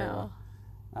passed over.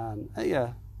 And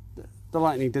the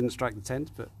lightning didn't strike the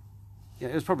tent, but yeah,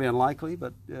 it was probably unlikely,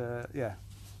 but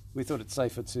we thought it's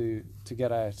safer to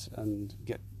get out and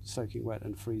get soaking wet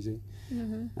and freezing.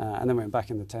 And then went back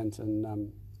in the tent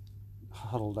and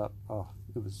huddled up. Oh,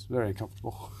 it was very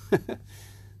uncomfortable.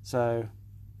 So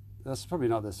that's probably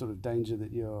not the sort of danger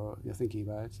that you're thinking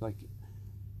about. Like,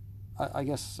 I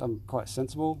guess I'm quite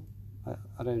sensible.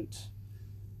 I don't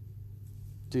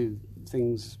do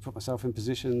things, put myself in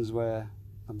positions where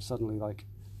I'm suddenly like,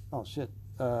 oh shit,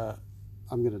 I'm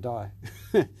going to die.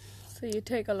 So you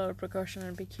take a lot of precaution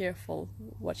and be careful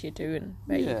what you do and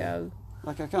where you go.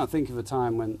 Like, I can't think of a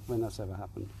time when that's ever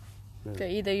happened. Really. So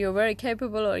either you're very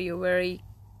capable or you're very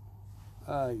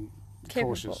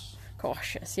cautious.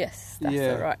 Cautious, yes, that's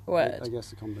the right word. I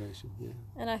guess a combination, yeah.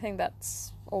 And I think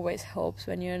that's always helps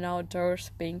when you're in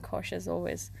outdoors. Being cautious is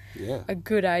always a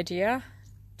good idea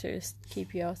to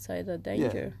keep you outside the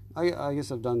danger. Yeah, I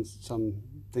guess I've done some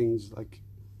things like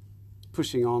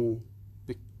pushing on,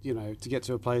 to get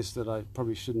to a place that I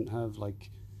probably shouldn't have, like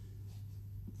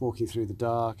walking through the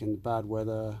dark and the bad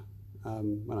weather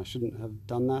when I shouldn't have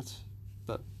done that,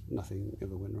 but nothing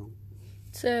ever went wrong.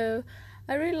 So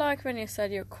I really like when you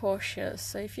said you're cautious.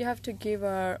 So if you have to give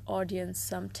our audience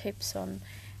some tips on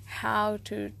how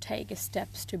to take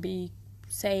steps to be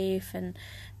safe, and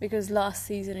because last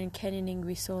season in canyoning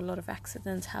we saw a lot of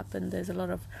accidents happen, there's a lot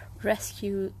of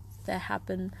rescue that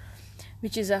happen,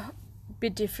 which is a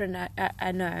bit different,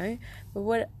 I know, but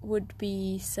what would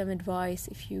be some advice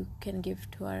if you can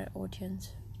give to our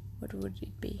audience? What would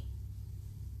it be?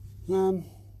 I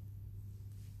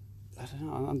don't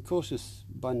know, I'm cautious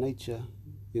by nature,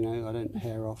 I don't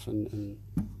hair off and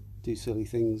do silly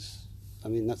things. I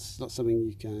mean, that's not something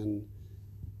you can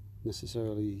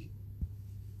necessarily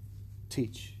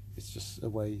teach. It's just a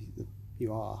way that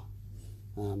you are.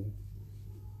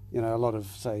 A lot of,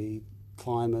 say,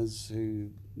 climbers who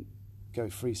go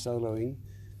free soloing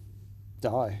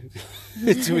die,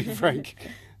 to be frank.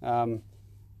 I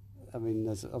mean,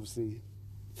 there's obviously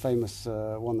famous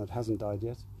one that hasn't died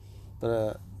yet,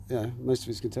 but most of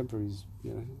his contemporaries,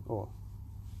 or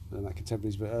not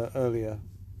contemporaries, but earlier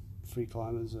free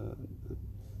climbers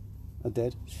are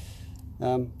dead.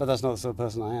 But that's not the sort of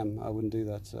person I am. I wouldn't do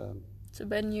that. So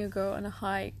when you go on a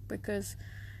hike, because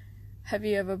have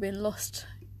you ever been lost,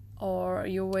 or are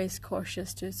you always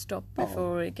cautious to stop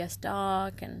before it gets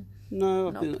dark? And no,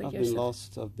 I've been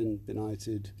lost. I've been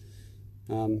benighted.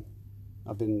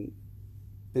 I've been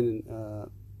in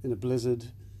a blizzard.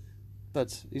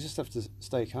 But you just have to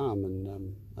stay calm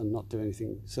and not do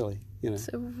anything silly,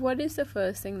 So what is the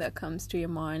first thing that comes to your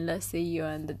mind? Let's say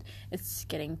it's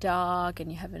getting dark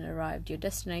and you haven't arrived at your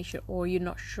destination, or you're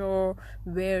not sure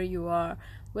where you are.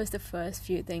 What's the first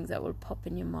few things that will pop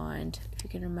in your mind, if you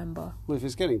can remember? Well, if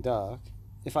it's getting dark,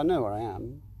 if I know where I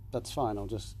am, that's fine. I'll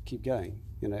just keep going.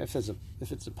 If it's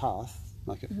a path,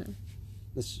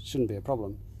 this shouldn't be a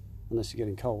problem, unless you're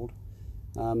getting cold.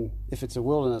 If it's a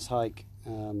wilderness hike,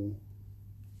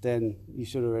 then you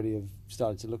should already have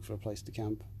started to look for a place to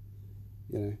camp.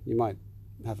 You might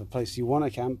have a place you want to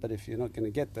camp, but if you're not going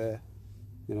to get there,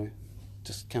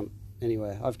 just camp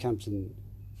anywhere. I've camped in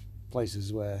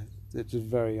places where it was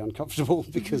very uncomfortable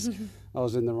because I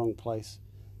was in the wrong place.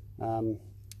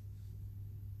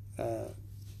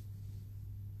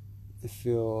 If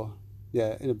you're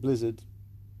in a blizzard,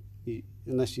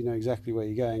 unless you know exactly where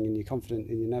you're going and you're confident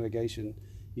in your navigation,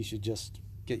 you should just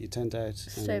get your tent out.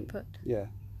 Stay put. Yeah,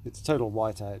 it's total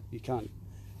whiteout. You can't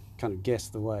kind of guess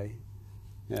the way.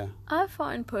 Yeah. I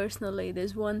find personally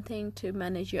there's one thing to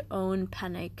manage your own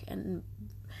panic and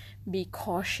be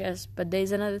cautious, but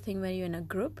there's another thing when you're in a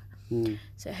group.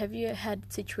 So have you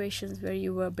had situations where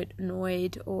you were a bit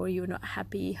annoyed or you were not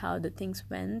happy how the things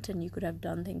went and you could have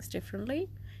done things differently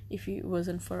if it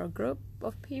wasn't for a group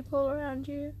of people around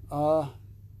you?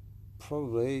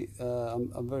 Probably.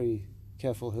 I'm very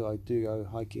careful who I do go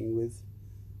hiking with,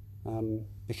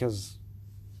 because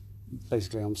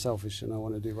basically I'm selfish and I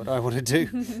want to do what I want to do.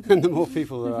 And the more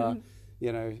people that are,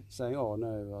 saying, "Oh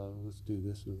no, let's do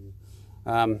this."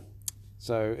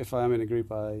 So if I am in a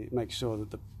group, I make sure that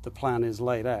the plan is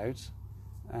laid out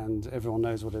and everyone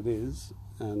knows what it is,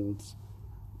 and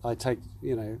I take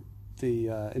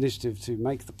the initiative to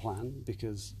make the plan,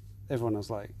 because everyone else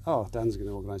like, "Oh, Dan's going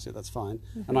to organise it, that's fine,"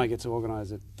 and I get to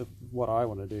organise it what I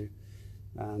want to do,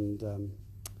 and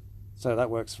so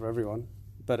that works for everyone.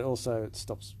 But also it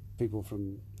stops people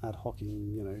from ad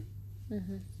hocing,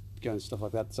 going stuff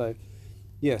like that. So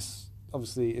yes,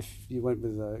 obviously if you went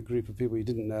with a group of people you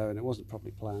didn't know and it wasn't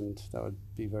properly planned, that would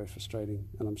be very frustrating,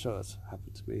 and I'm sure that's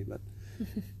happened to me, but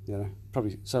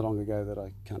probably so long ago that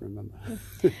I can't remember.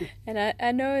 And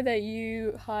I know that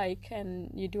you hike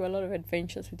and you do a lot of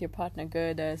adventures with your partner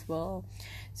Gerda as well.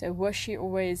 So was she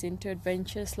always into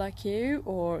adventures like you,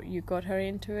 or you got her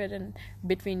into it? And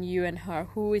between you and her,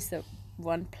 who is the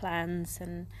one plans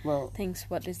and thinks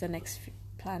what is the next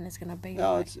plan is going to be?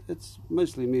 No, it's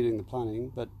mostly me doing the planning,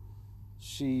 but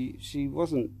she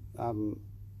wasn't,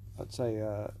 I'd say,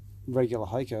 a regular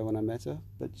hiker when I met her,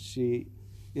 but she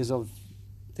is of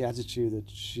the attitude that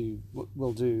she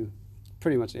will do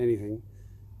pretty much anything,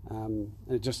 and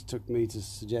it just took me to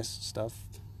suggest stuff,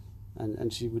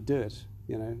 and she would do it,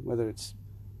 whether it's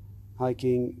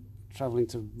hiking, travelling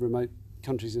to remote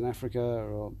countries in Africa,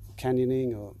 or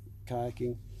canyoning or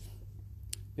kayaking.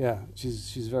 Yeah,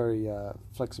 she's very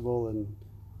flexible and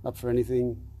up for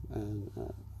anything, and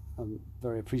I'm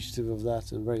very appreciative of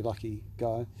that, and a very lucky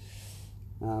guy.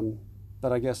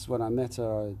 But I guess when I met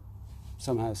her, I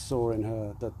somehow saw in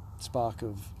her that spark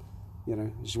of,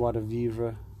 joie de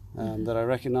vivre that I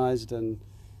recognised, and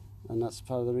that's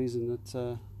part of the reason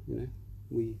that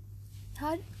we.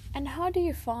 How do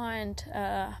you find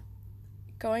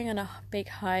going on a big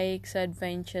hikes,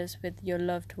 adventures with your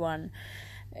loved one?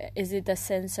 Is it a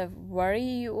sense of worry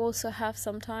you also have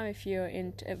sometimes if you're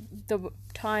in the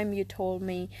time you told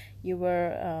me you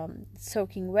were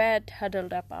soaking wet,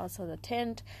 huddled up outside the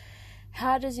tent?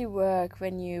 How does it work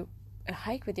when you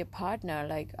hike with your partner?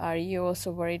 Like, are you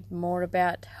also worried more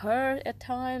about her at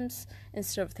times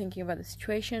instead of thinking about the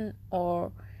situation,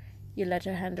 or you let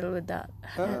her handle with that,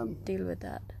 deal with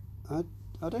that?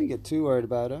 I don't get too worried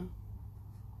about her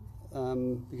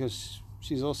because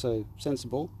she's also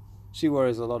sensible. She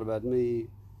worries a lot about me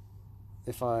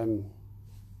if I'm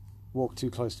walk too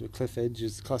close to a cliff edge.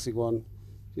 Is the classic one.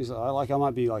 She's like, I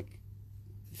might be like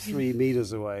 3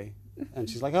 meters away, and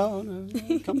she's like, "Oh no,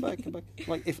 come back."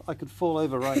 Like if I could fall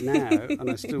over right now, and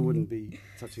I still wouldn't be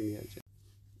touching the edge.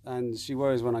 And she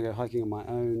worries when I go hiking on my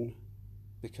own,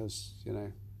 because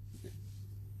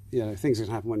things can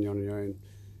happen when you're on your own,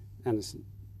 and it's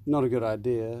not a good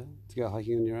idea to go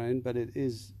hiking on your own, but it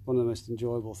is one of the most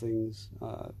enjoyable things.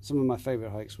 Some of my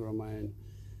favourite hikes were on my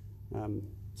own,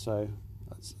 so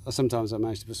sometimes I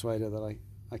manage to persuade her that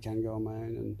I can go on my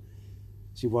own, and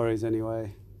she worries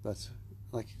anyway. But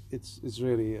like it's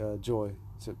really a joy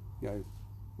to go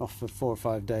off for 4 or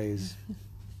 5 days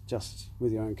just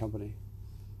with your own company,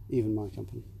 even my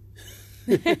company.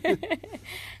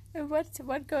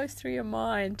 What goes through your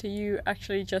mind? Do you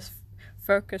actually just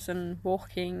focus on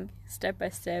walking step by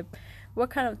step? What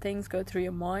kind of things go through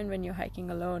your mind when you're hiking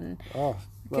alone?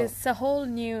 Because it's a whole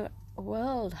new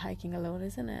world hiking alone,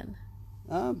 isn't it?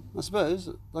 I suppose,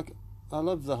 like, I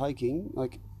love the hiking.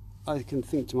 Like, I can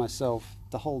think to myself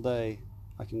the whole day.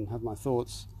 I can have my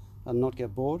thoughts and not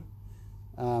get bored.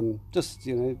 Just,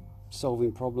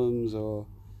 solving problems or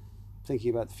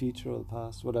thinking about the future or the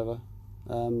past, whatever.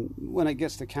 When it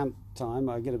gets to camp time,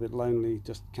 I get a bit lonely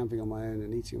just camping on my own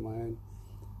and eating on my own.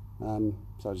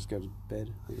 So I just go to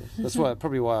bed, I guess. That's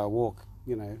probably why I walk,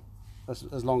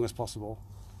 as long as possible,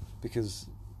 because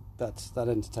that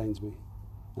entertains me.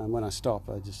 And when I stop,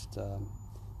 I just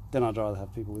then I'd rather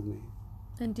have people with me.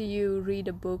 And do you read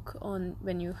a book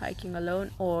when you're hiking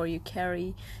alone, or you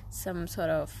carry some sort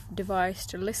of device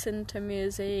to listen to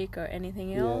music or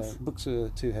anything else? Yeah, books are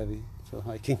too heavy for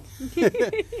hiking.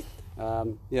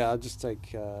 I just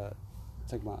take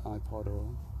my iPod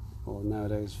or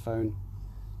nowadays phone.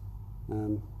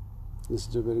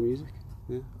 Listen to a bit of music.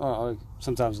 Yeah. I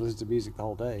sometimes listen to music the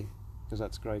whole day because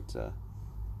that's great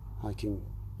hiking.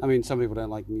 I mean, some people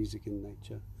don't like music in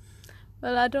nature.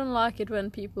 Well, I don't like it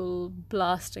when people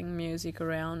blasting music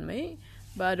around me,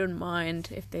 but I don't mind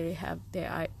if they have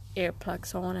their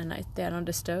earplugs on and they're not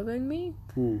disturbing me.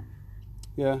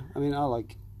 Yeah, I mean,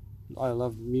 I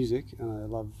love music and I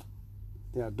love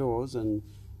the outdoors, and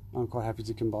I'm quite happy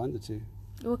to combine the two.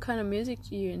 What kind of music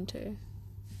are you into?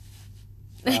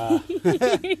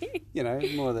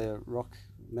 More the rock,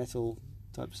 metal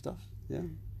type stuff. Yeah.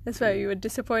 That's why you were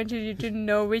disappointed you didn't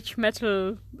know which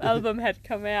metal album had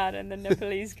come out and the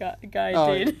Nepalese guy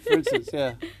did. For instance,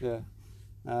 yeah.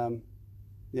 I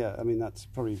mean, that's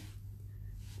probably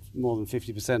more than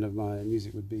 50% of my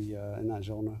music would be in that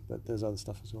genre, but there's other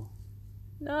stuff as well.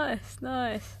 Nice.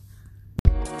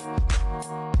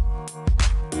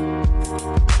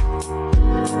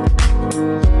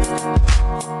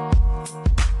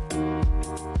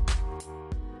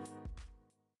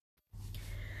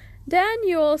 Dan,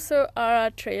 you also are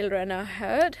a trail runner, I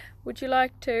heard. Would you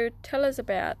like to tell us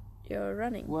about your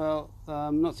running? Well,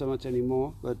 not so much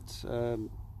anymore, but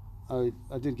I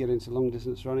did get into long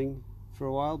distance running for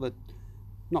a while, but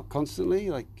not constantly.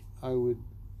 Like, I would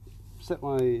set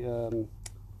my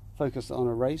focus on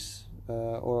a race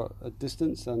or a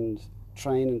distance and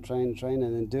train and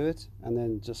then do it, and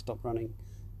then just stop running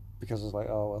because I was like,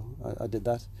 oh well, I did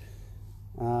that.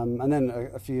 And then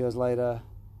a few years later,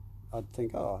 I'd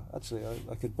think, oh, actually,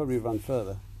 I could probably run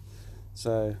further.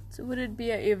 So would it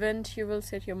be an event you will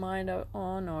set your mind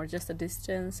on, or just a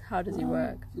distance? How does it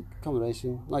work?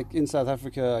 Combination. Like in South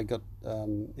Africa, I got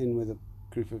in with a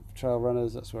group of trail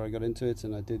runners. That's where I got into it,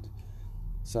 and I did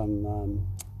some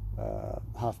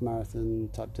half marathon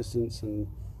type distance and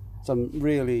some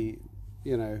really,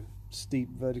 steep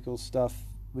vertical stuff,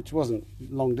 which wasn't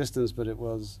long distance, but it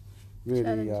was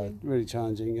really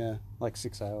challenging. Yeah, like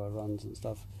 6-hour runs and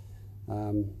stuff.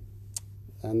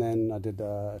 And then I did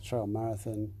a trail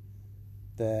marathon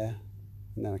there,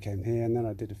 and then I came here, and then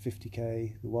I did a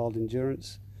 50k, the Wild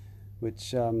Endurance,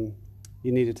 which you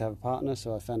needed to have a partner,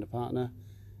 so I found a partner,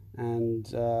 and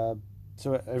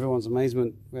to everyone's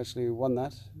amazement, we actually won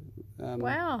that.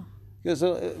 Wow. Because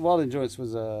Wild Endurance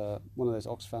was one of those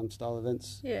Oxfam style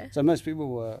events. Yeah. So most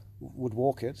people would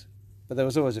walk it, but there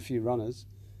was always a few runners,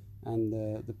 and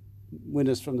the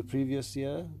winners from the previous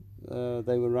year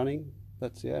they were running.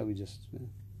 But yeah, we just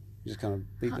kind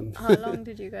of beat them. How long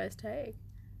did you guys take?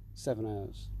 7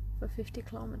 hours. For 50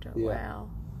 kilometers. Yeah. Wow.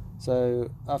 So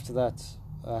after that,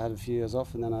 I had a few years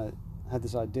off, and then I had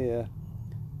this idea.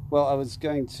 Well, I was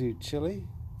going to Chile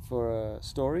for a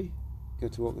story, go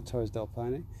to walk the Torres del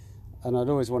Paine, and I'd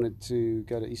always wanted to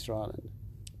go to Easter Island,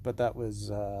 but that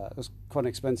was it was quite an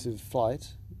expensive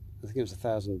flight. I think it was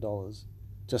 $1,000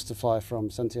 just to fly from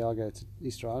Santiago to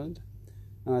Easter Island,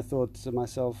 and I thought to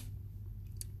myself,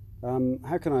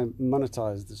 how can I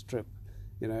monetize this trip?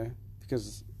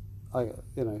 Because I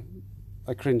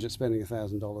cringe at spending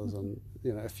 $1,000 on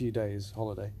a few days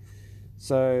holiday.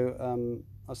 So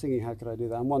I was thinking, how could I do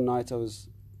that? And one night I was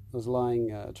lying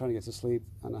trying to get to sleep,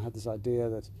 and I had this idea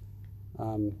that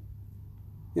I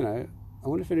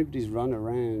wonder if anybody's run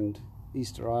around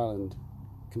Easter Island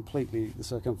completely the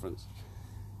circumference.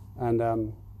 And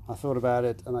I thought about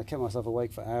it, and I kept myself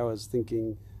awake for hours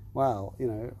thinking, wow,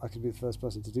 I could be the first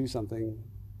person to do something,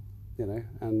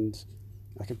 and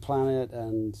I could plan it,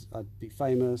 and I'd be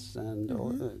famous,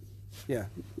 and yeah,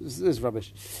 it was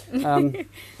rubbish.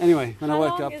 Anyway, when I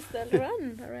woke up... How long is the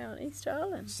run around Easter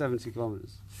Island? 70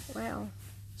 kilometres. Wow.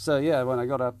 So yeah, when I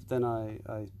got up, then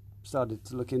I started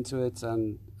to look into it,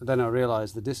 and then I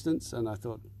realised the distance, and I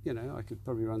thought, I could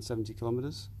probably run 70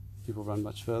 kilometres. People run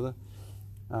much further.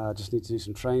 I just need to do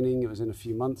some training. It was in a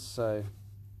few months,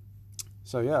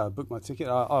 so yeah, I booked my ticket.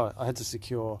 I had to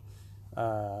secure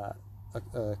a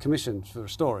commission for a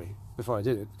story before I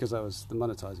did it, because that was the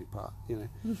monetizing part,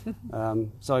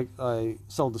 So I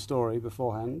sold the story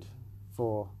beforehand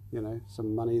for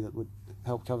some money that would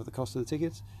help cover the cost of the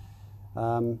tickets,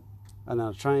 and then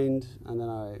I trained, and then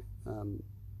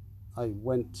I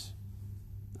went,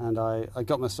 and I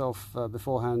got myself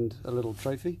beforehand a little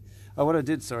trophy. What I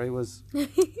did, was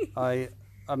I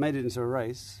made it into a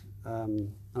race,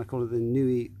 and I called it the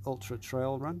Nui Ultra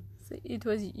Trail Run. So it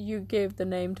was, you gave the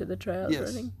name to the trail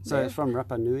running? So it's from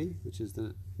Rapa Nui, which is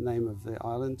the name of the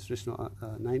island, traditional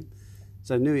name.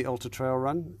 So Nui Ultra Trail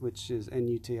Run, which is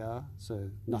N-U-T-R, so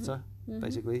Nutter,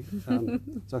 basically.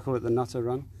 So I call it the Nutter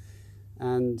Run.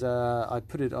 And I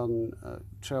put it on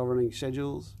trail running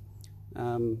schedules,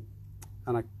 and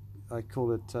I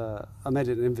call it, I made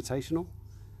it an invitational,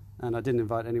 and I didn't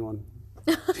invite anyone.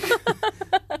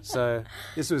 So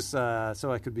this was so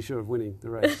I could be sure of winning the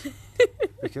race.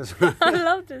 Because I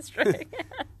love this trick.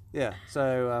 Yeah,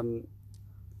 so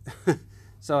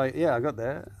I got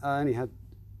there. I only had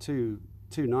two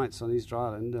nights on Easter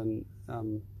Island,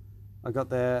 and I got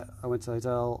there. I went to the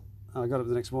hotel. I got up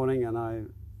the next morning,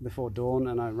 and before dawn,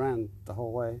 and I ran the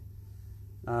whole way.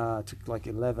 It took like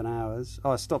 11 hours.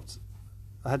 I stopped.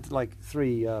 I had like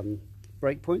 3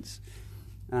 break points,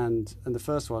 and the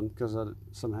first one, because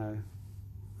somehow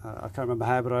I can't remember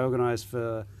how, but I organised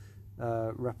for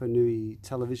Rapa Nui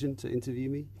Television to interview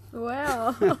me.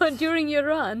 Wow. During your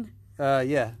run?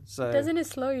 Yeah. So doesn't it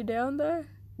slow you down though?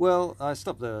 Well, I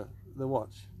stopped the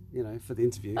watch, for the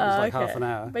interview. It was like half an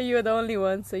hour. But you were the only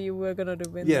one, so you were going to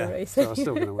win the race. So I was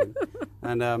still going to win.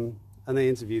 And they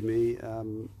interviewed me,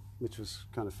 which was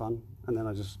kind of fun. And then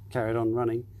I just carried on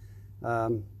running.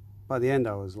 By the end,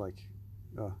 I was like,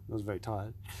 I was very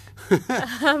tired.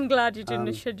 I'm glad you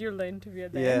didn't schedule the interview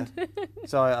at the end.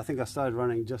 So I think I started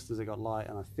running just as it got light,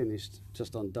 and I finished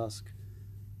just on dusk,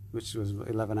 which was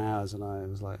 11 hours, and I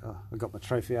was like, I got my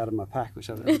trophy out of my pack, which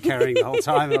I've been carrying the whole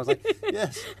time, and I was like,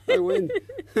 yes, I win.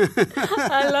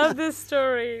 I love this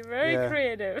story. Very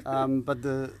creative.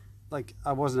 But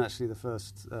I wasn't actually the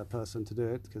first person to do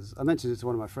it, because I mentioned it to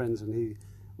one of my friends, and he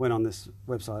went on this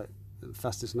website,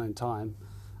 fastest known time,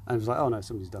 and was like, oh no,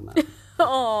 somebody's done that.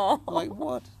 Oh, like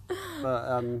what?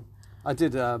 But I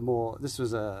did more. This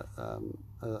was a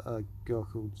girl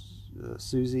called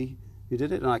Susie who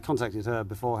did it, and I contacted her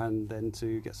beforehand then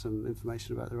to get some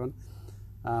information about the run.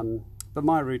 But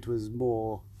my route was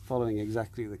more following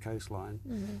exactly the coastline.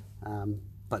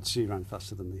 But she ran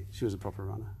faster than me. She was a proper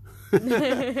runner.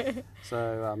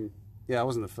 So I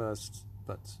wasn't the first,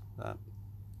 but I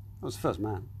was the first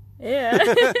man. Yeah,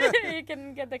 you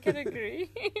can get the category.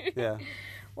 Yeah.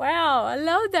 Wow, I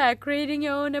love that, creating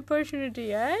your own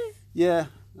opportunity, eh? Yeah,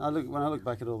 when I look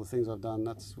back at all the things I've done,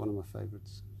 that's one of my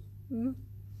favourites.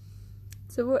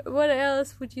 So what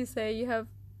else would you say you have?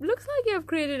 Looks like you have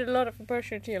created a lot of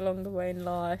opportunity along the way in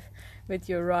life with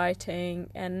your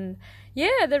writing, and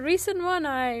the recent one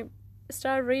I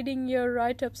started reading your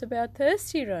write-ups about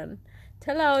Thirsty Run.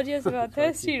 Tell our audience about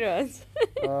Thirsty Runs.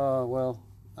 Oh, well,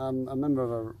 I'm a member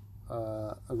of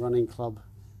a running club,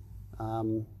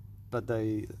 but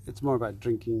it's more about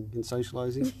drinking and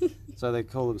socialising. So they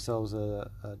call themselves a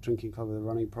drinking club with a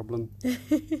running problem.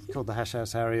 It's called the Hash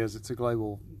House Harriers. It's a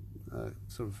global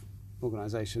sort of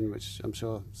organisation, which I'm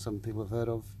sure some people have heard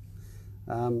of.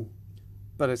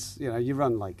 But it's, you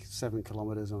run like 7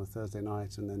 kilometres on a Thursday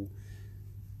night, and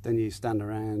then you stand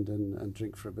around and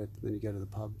drink for a bit, and then you go to the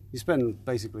pub. You spend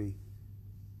basically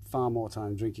far more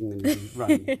time drinking than you do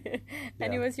running.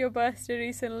 And it was your birthday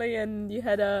recently, and you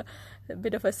had a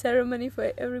bit of a ceremony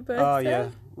for every birthday. Oh yeah,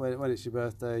 when it's your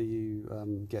birthday,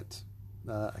 you get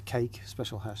a cake,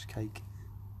 special hash cake,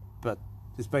 but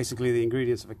it's basically the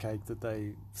ingredients of a cake that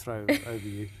they throw over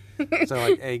you. So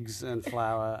like eggs and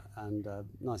flour and a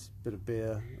nice bit of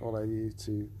beer all over you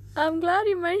too. I'm glad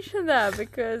you mentioned that,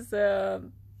 because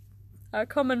our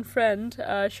common friend,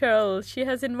 Cheryl, she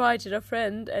has invited a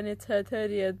friend, and it's her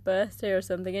 30th birthday or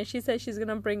something, and she said she's going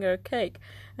to bring her a cake.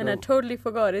 And I totally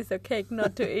forgot it's a cake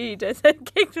not to eat. I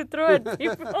said cake to throw at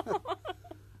people.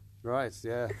 Right,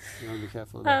 yeah. You want to be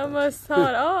careful I about that. almost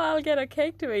thought, I'll get a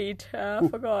cake to eat. I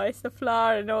forgot it's the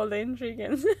flour and all the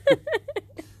ingredients.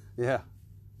 Yeah.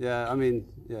 I mean,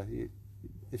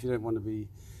 if you don't want to be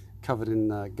covered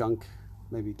in gunk,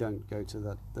 maybe don't go to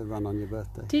the run on your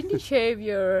birthday. Didn't you shave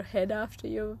your head after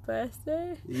your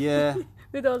birthday? Yeah.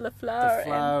 With all the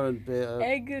flour, and bit of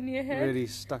egg in your head? really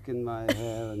stuck in my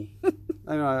hair.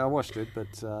 And I washed it,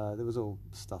 but there was all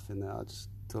stuff in there. I just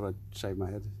thought I'd shave my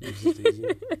head. It was just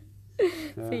easier.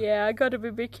 So I got to be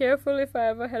a bit careful if I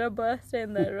ever had a birthday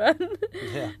in that run.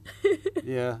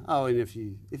 Yeah. Oh, and if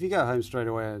you go home straight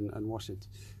away and wash it,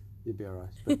 you'd be all right.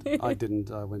 But I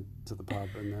didn't. I went to the pub,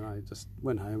 and then I just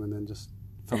went home and then just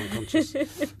felt unconscious.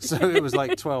 So it was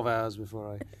like 12 hours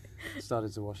before I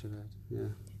started to wash it out. Yeah.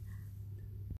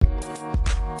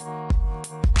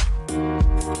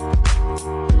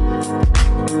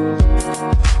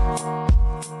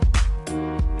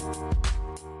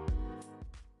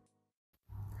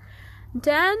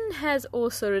 Dan has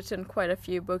also written quite a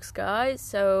few books, guys,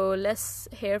 so let's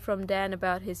hear from Dan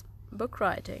about his book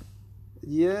writing.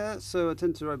 Yeah, so I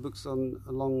tend to write books on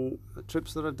long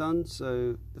trips that I've done.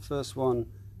 So the first one,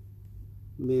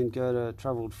 me and Gerda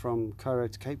travelled from Cairo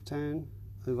to Cape Town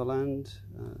overland.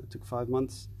 It took 5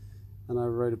 months, and I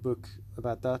wrote a book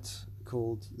about that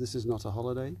called This Is Not a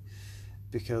Holiday,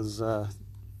 because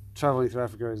travelling through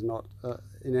Africa is not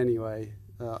in any way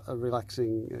a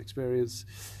relaxing experience.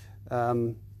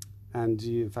 And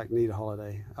you in fact need a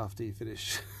holiday after you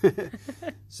finish.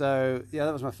 So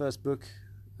that was my first book.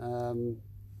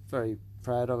 Very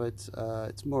proud of it.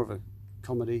 It's more of a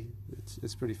comedy.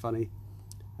 It's pretty funny.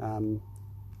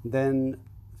 Then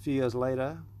a few years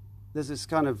later, there's this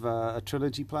kind of a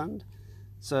trilogy planned.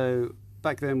 So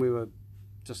back then we were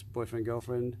just boyfriend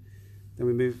girlfriend. Then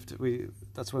we moved.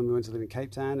 That's when we went to live in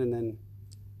Cape Town, and then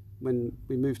when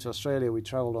we moved to Australia, we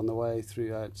travelled on the way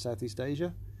through Southeast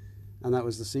Asia. And that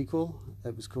was the sequel.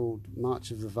 It was called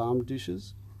March of the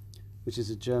Warmdusches, which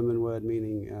is a German word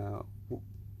meaning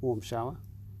warm shower.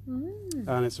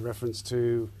 And it's a reference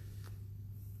to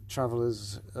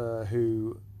travellers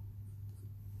who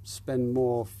spend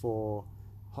more for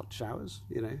hot showers,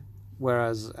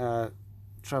 whereas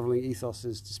travelling ethos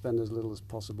is to spend as little as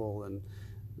possible. And,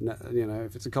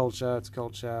 if it's a cold shower, it's a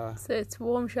cold shower. So it's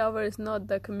warm shower is not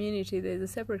the community. There's a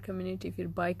separate community for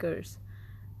bikers.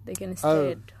 They can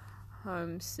stay at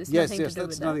homes. It's Yes, nothing to do that's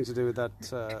with nothing to do with that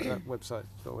that website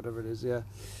or whatever it is. Yeah,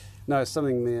 no, it's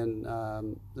something me and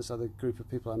this other group of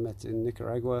people I met in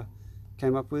Nicaragua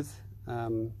came up with.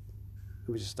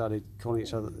 We just started calling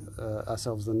each other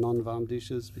ourselves the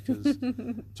non-Warmdusches, because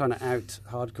trying to out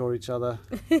hardcore each other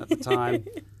at the time.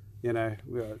 We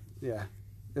were, it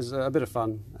was a bit of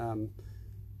fun.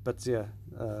 But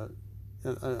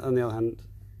on the other hand,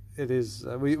 it is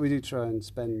we do try and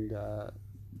spend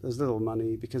as little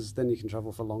money, because then you can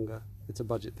travel for longer. It's a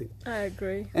budget thing. I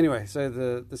agree. Anyway, so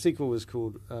the sequel was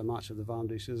called March of the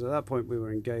Warmdusches. At that point we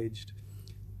were engaged,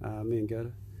 me and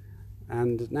Gerda.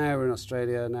 And now we're in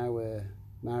Australia, now we're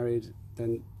married.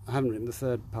 Then I haven't written the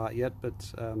third part yet,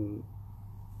 but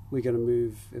we're going to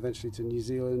move eventually to New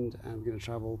Zealand, and we're going to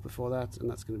travel before that, and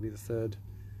that's going to be the third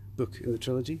book in the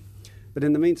trilogy. But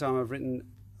in the meantime, I've written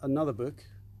another book,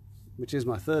 which is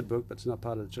my third book, but it's not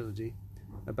part of the trilogy,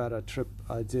 about a trip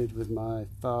I did with my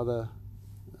father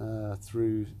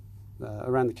through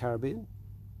around the Caribbean.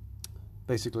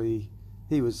 Basically,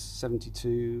 he was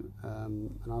 72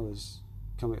 and I was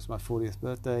coming up to my 40th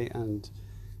birthday, and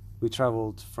we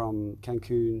travelled from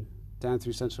Cancun down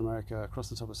through Central America, across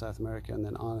the top of South America, and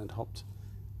then island hopped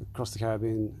across the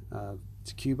Caribbean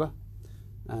to Cuba.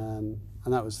 and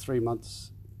that was 3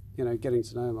 months, getting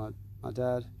to know my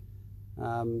dad,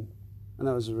 and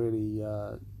that was a really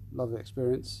lovely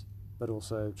experience, but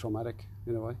also traumatic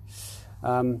in a way.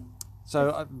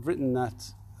 So I've written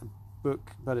that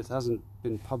book, but it hasn't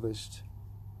been published,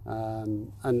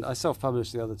 and I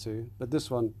self-published the other two, but this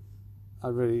one I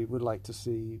really would like to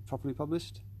see properly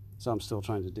published, so I'm still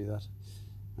trying to do that.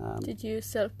 Did you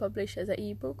self-publish as an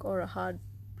ebook or a hard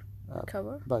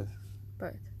cover? Both.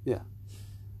 Both. Yeah.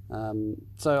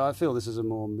 So I feel this is a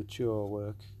more mature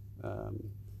work.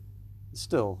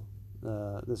 Still,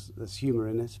 there's humour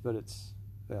in it, but it's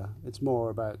more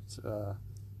about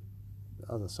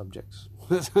other subjects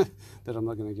that I'm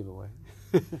not going to give away.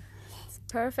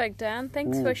 Perfect, Dan.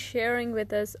 Thanks for sharing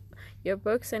with us your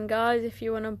books. And guys, if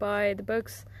you want to buy the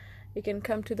books, you can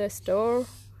come to the store.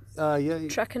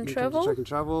 Track and Travel. Track and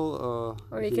Travel,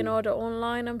 or you can order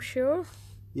online, I'm sure.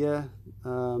 Yeah,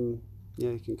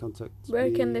 you can contact Where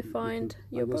me. can they find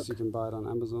your book? I guess you can buy it on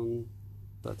Amazon,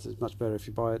 but it's much better if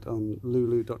you buy it on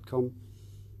lulu.com,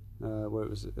 where it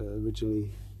was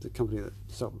originally the company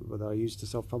that I used to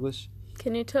self-publish.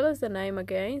 Can you tell us the name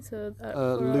again? So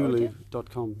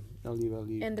lulu.com,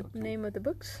 Lulu. And the name of the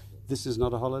books? This Is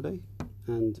Not a Holiday,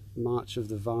 and March of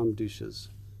the Warmduschers,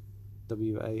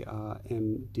 Warmduschers.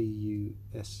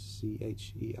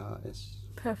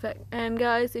 Perfect. And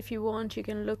guys, if you want, you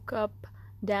can look up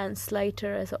Dan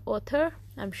Slater as an author.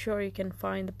 I'm sure you can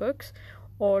find the books,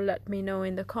 or let me know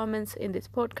in the comments in this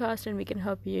podcast, and we can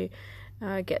help you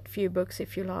get few books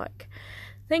if you like.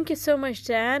 Thank you so much,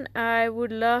 Dan. I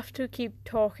would love to keep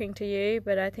talking to you,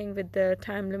 but I think with the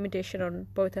time limitation on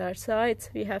both our sides,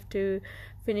 we have to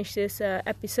finish this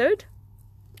episode.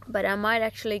 But I might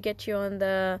actually get you on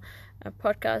the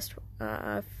podcast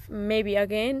maybe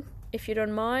again, if you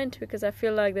don't mind, because I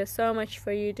feel like there's so much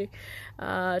for you to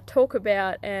talk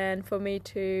about and for me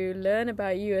to learn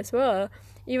about you as well.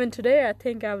 Even today, I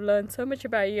think I've learned so much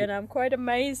about you, and I'm quite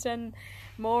amazed and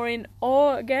more in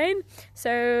awe again.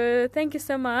 So thank you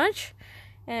so much.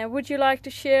 Would you like to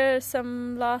share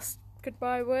some last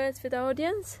goodbye words with the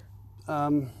audience?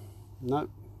 No.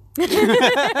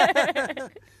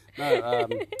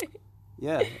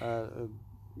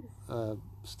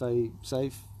 Stay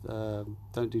safe,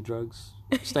 don't do drugs,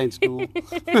 stay in school.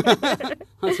 I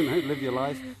don't know, live your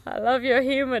life. I love your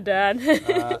humour, Dan.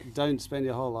 Don't spend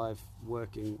your whole life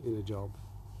working in a job.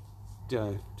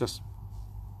 Just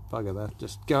bugger that,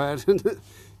 just go out and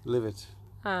live it.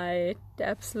 I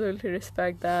absolutely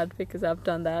respect that, because I've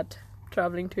done that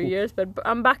travelling 2 years, but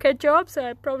I'm back at job, so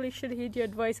I probably should heed your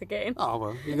advice again. Oh,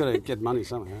 well, you got to get money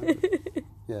somehow.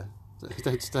 Yeah,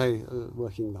 don't stay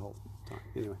working the whole time.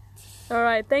 Anyway. All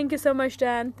right. Thank you so much,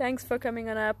 Dan. Thanks for coming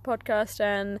on our podcast,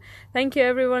 and thank you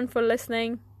everyone for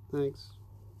listening. Thanks.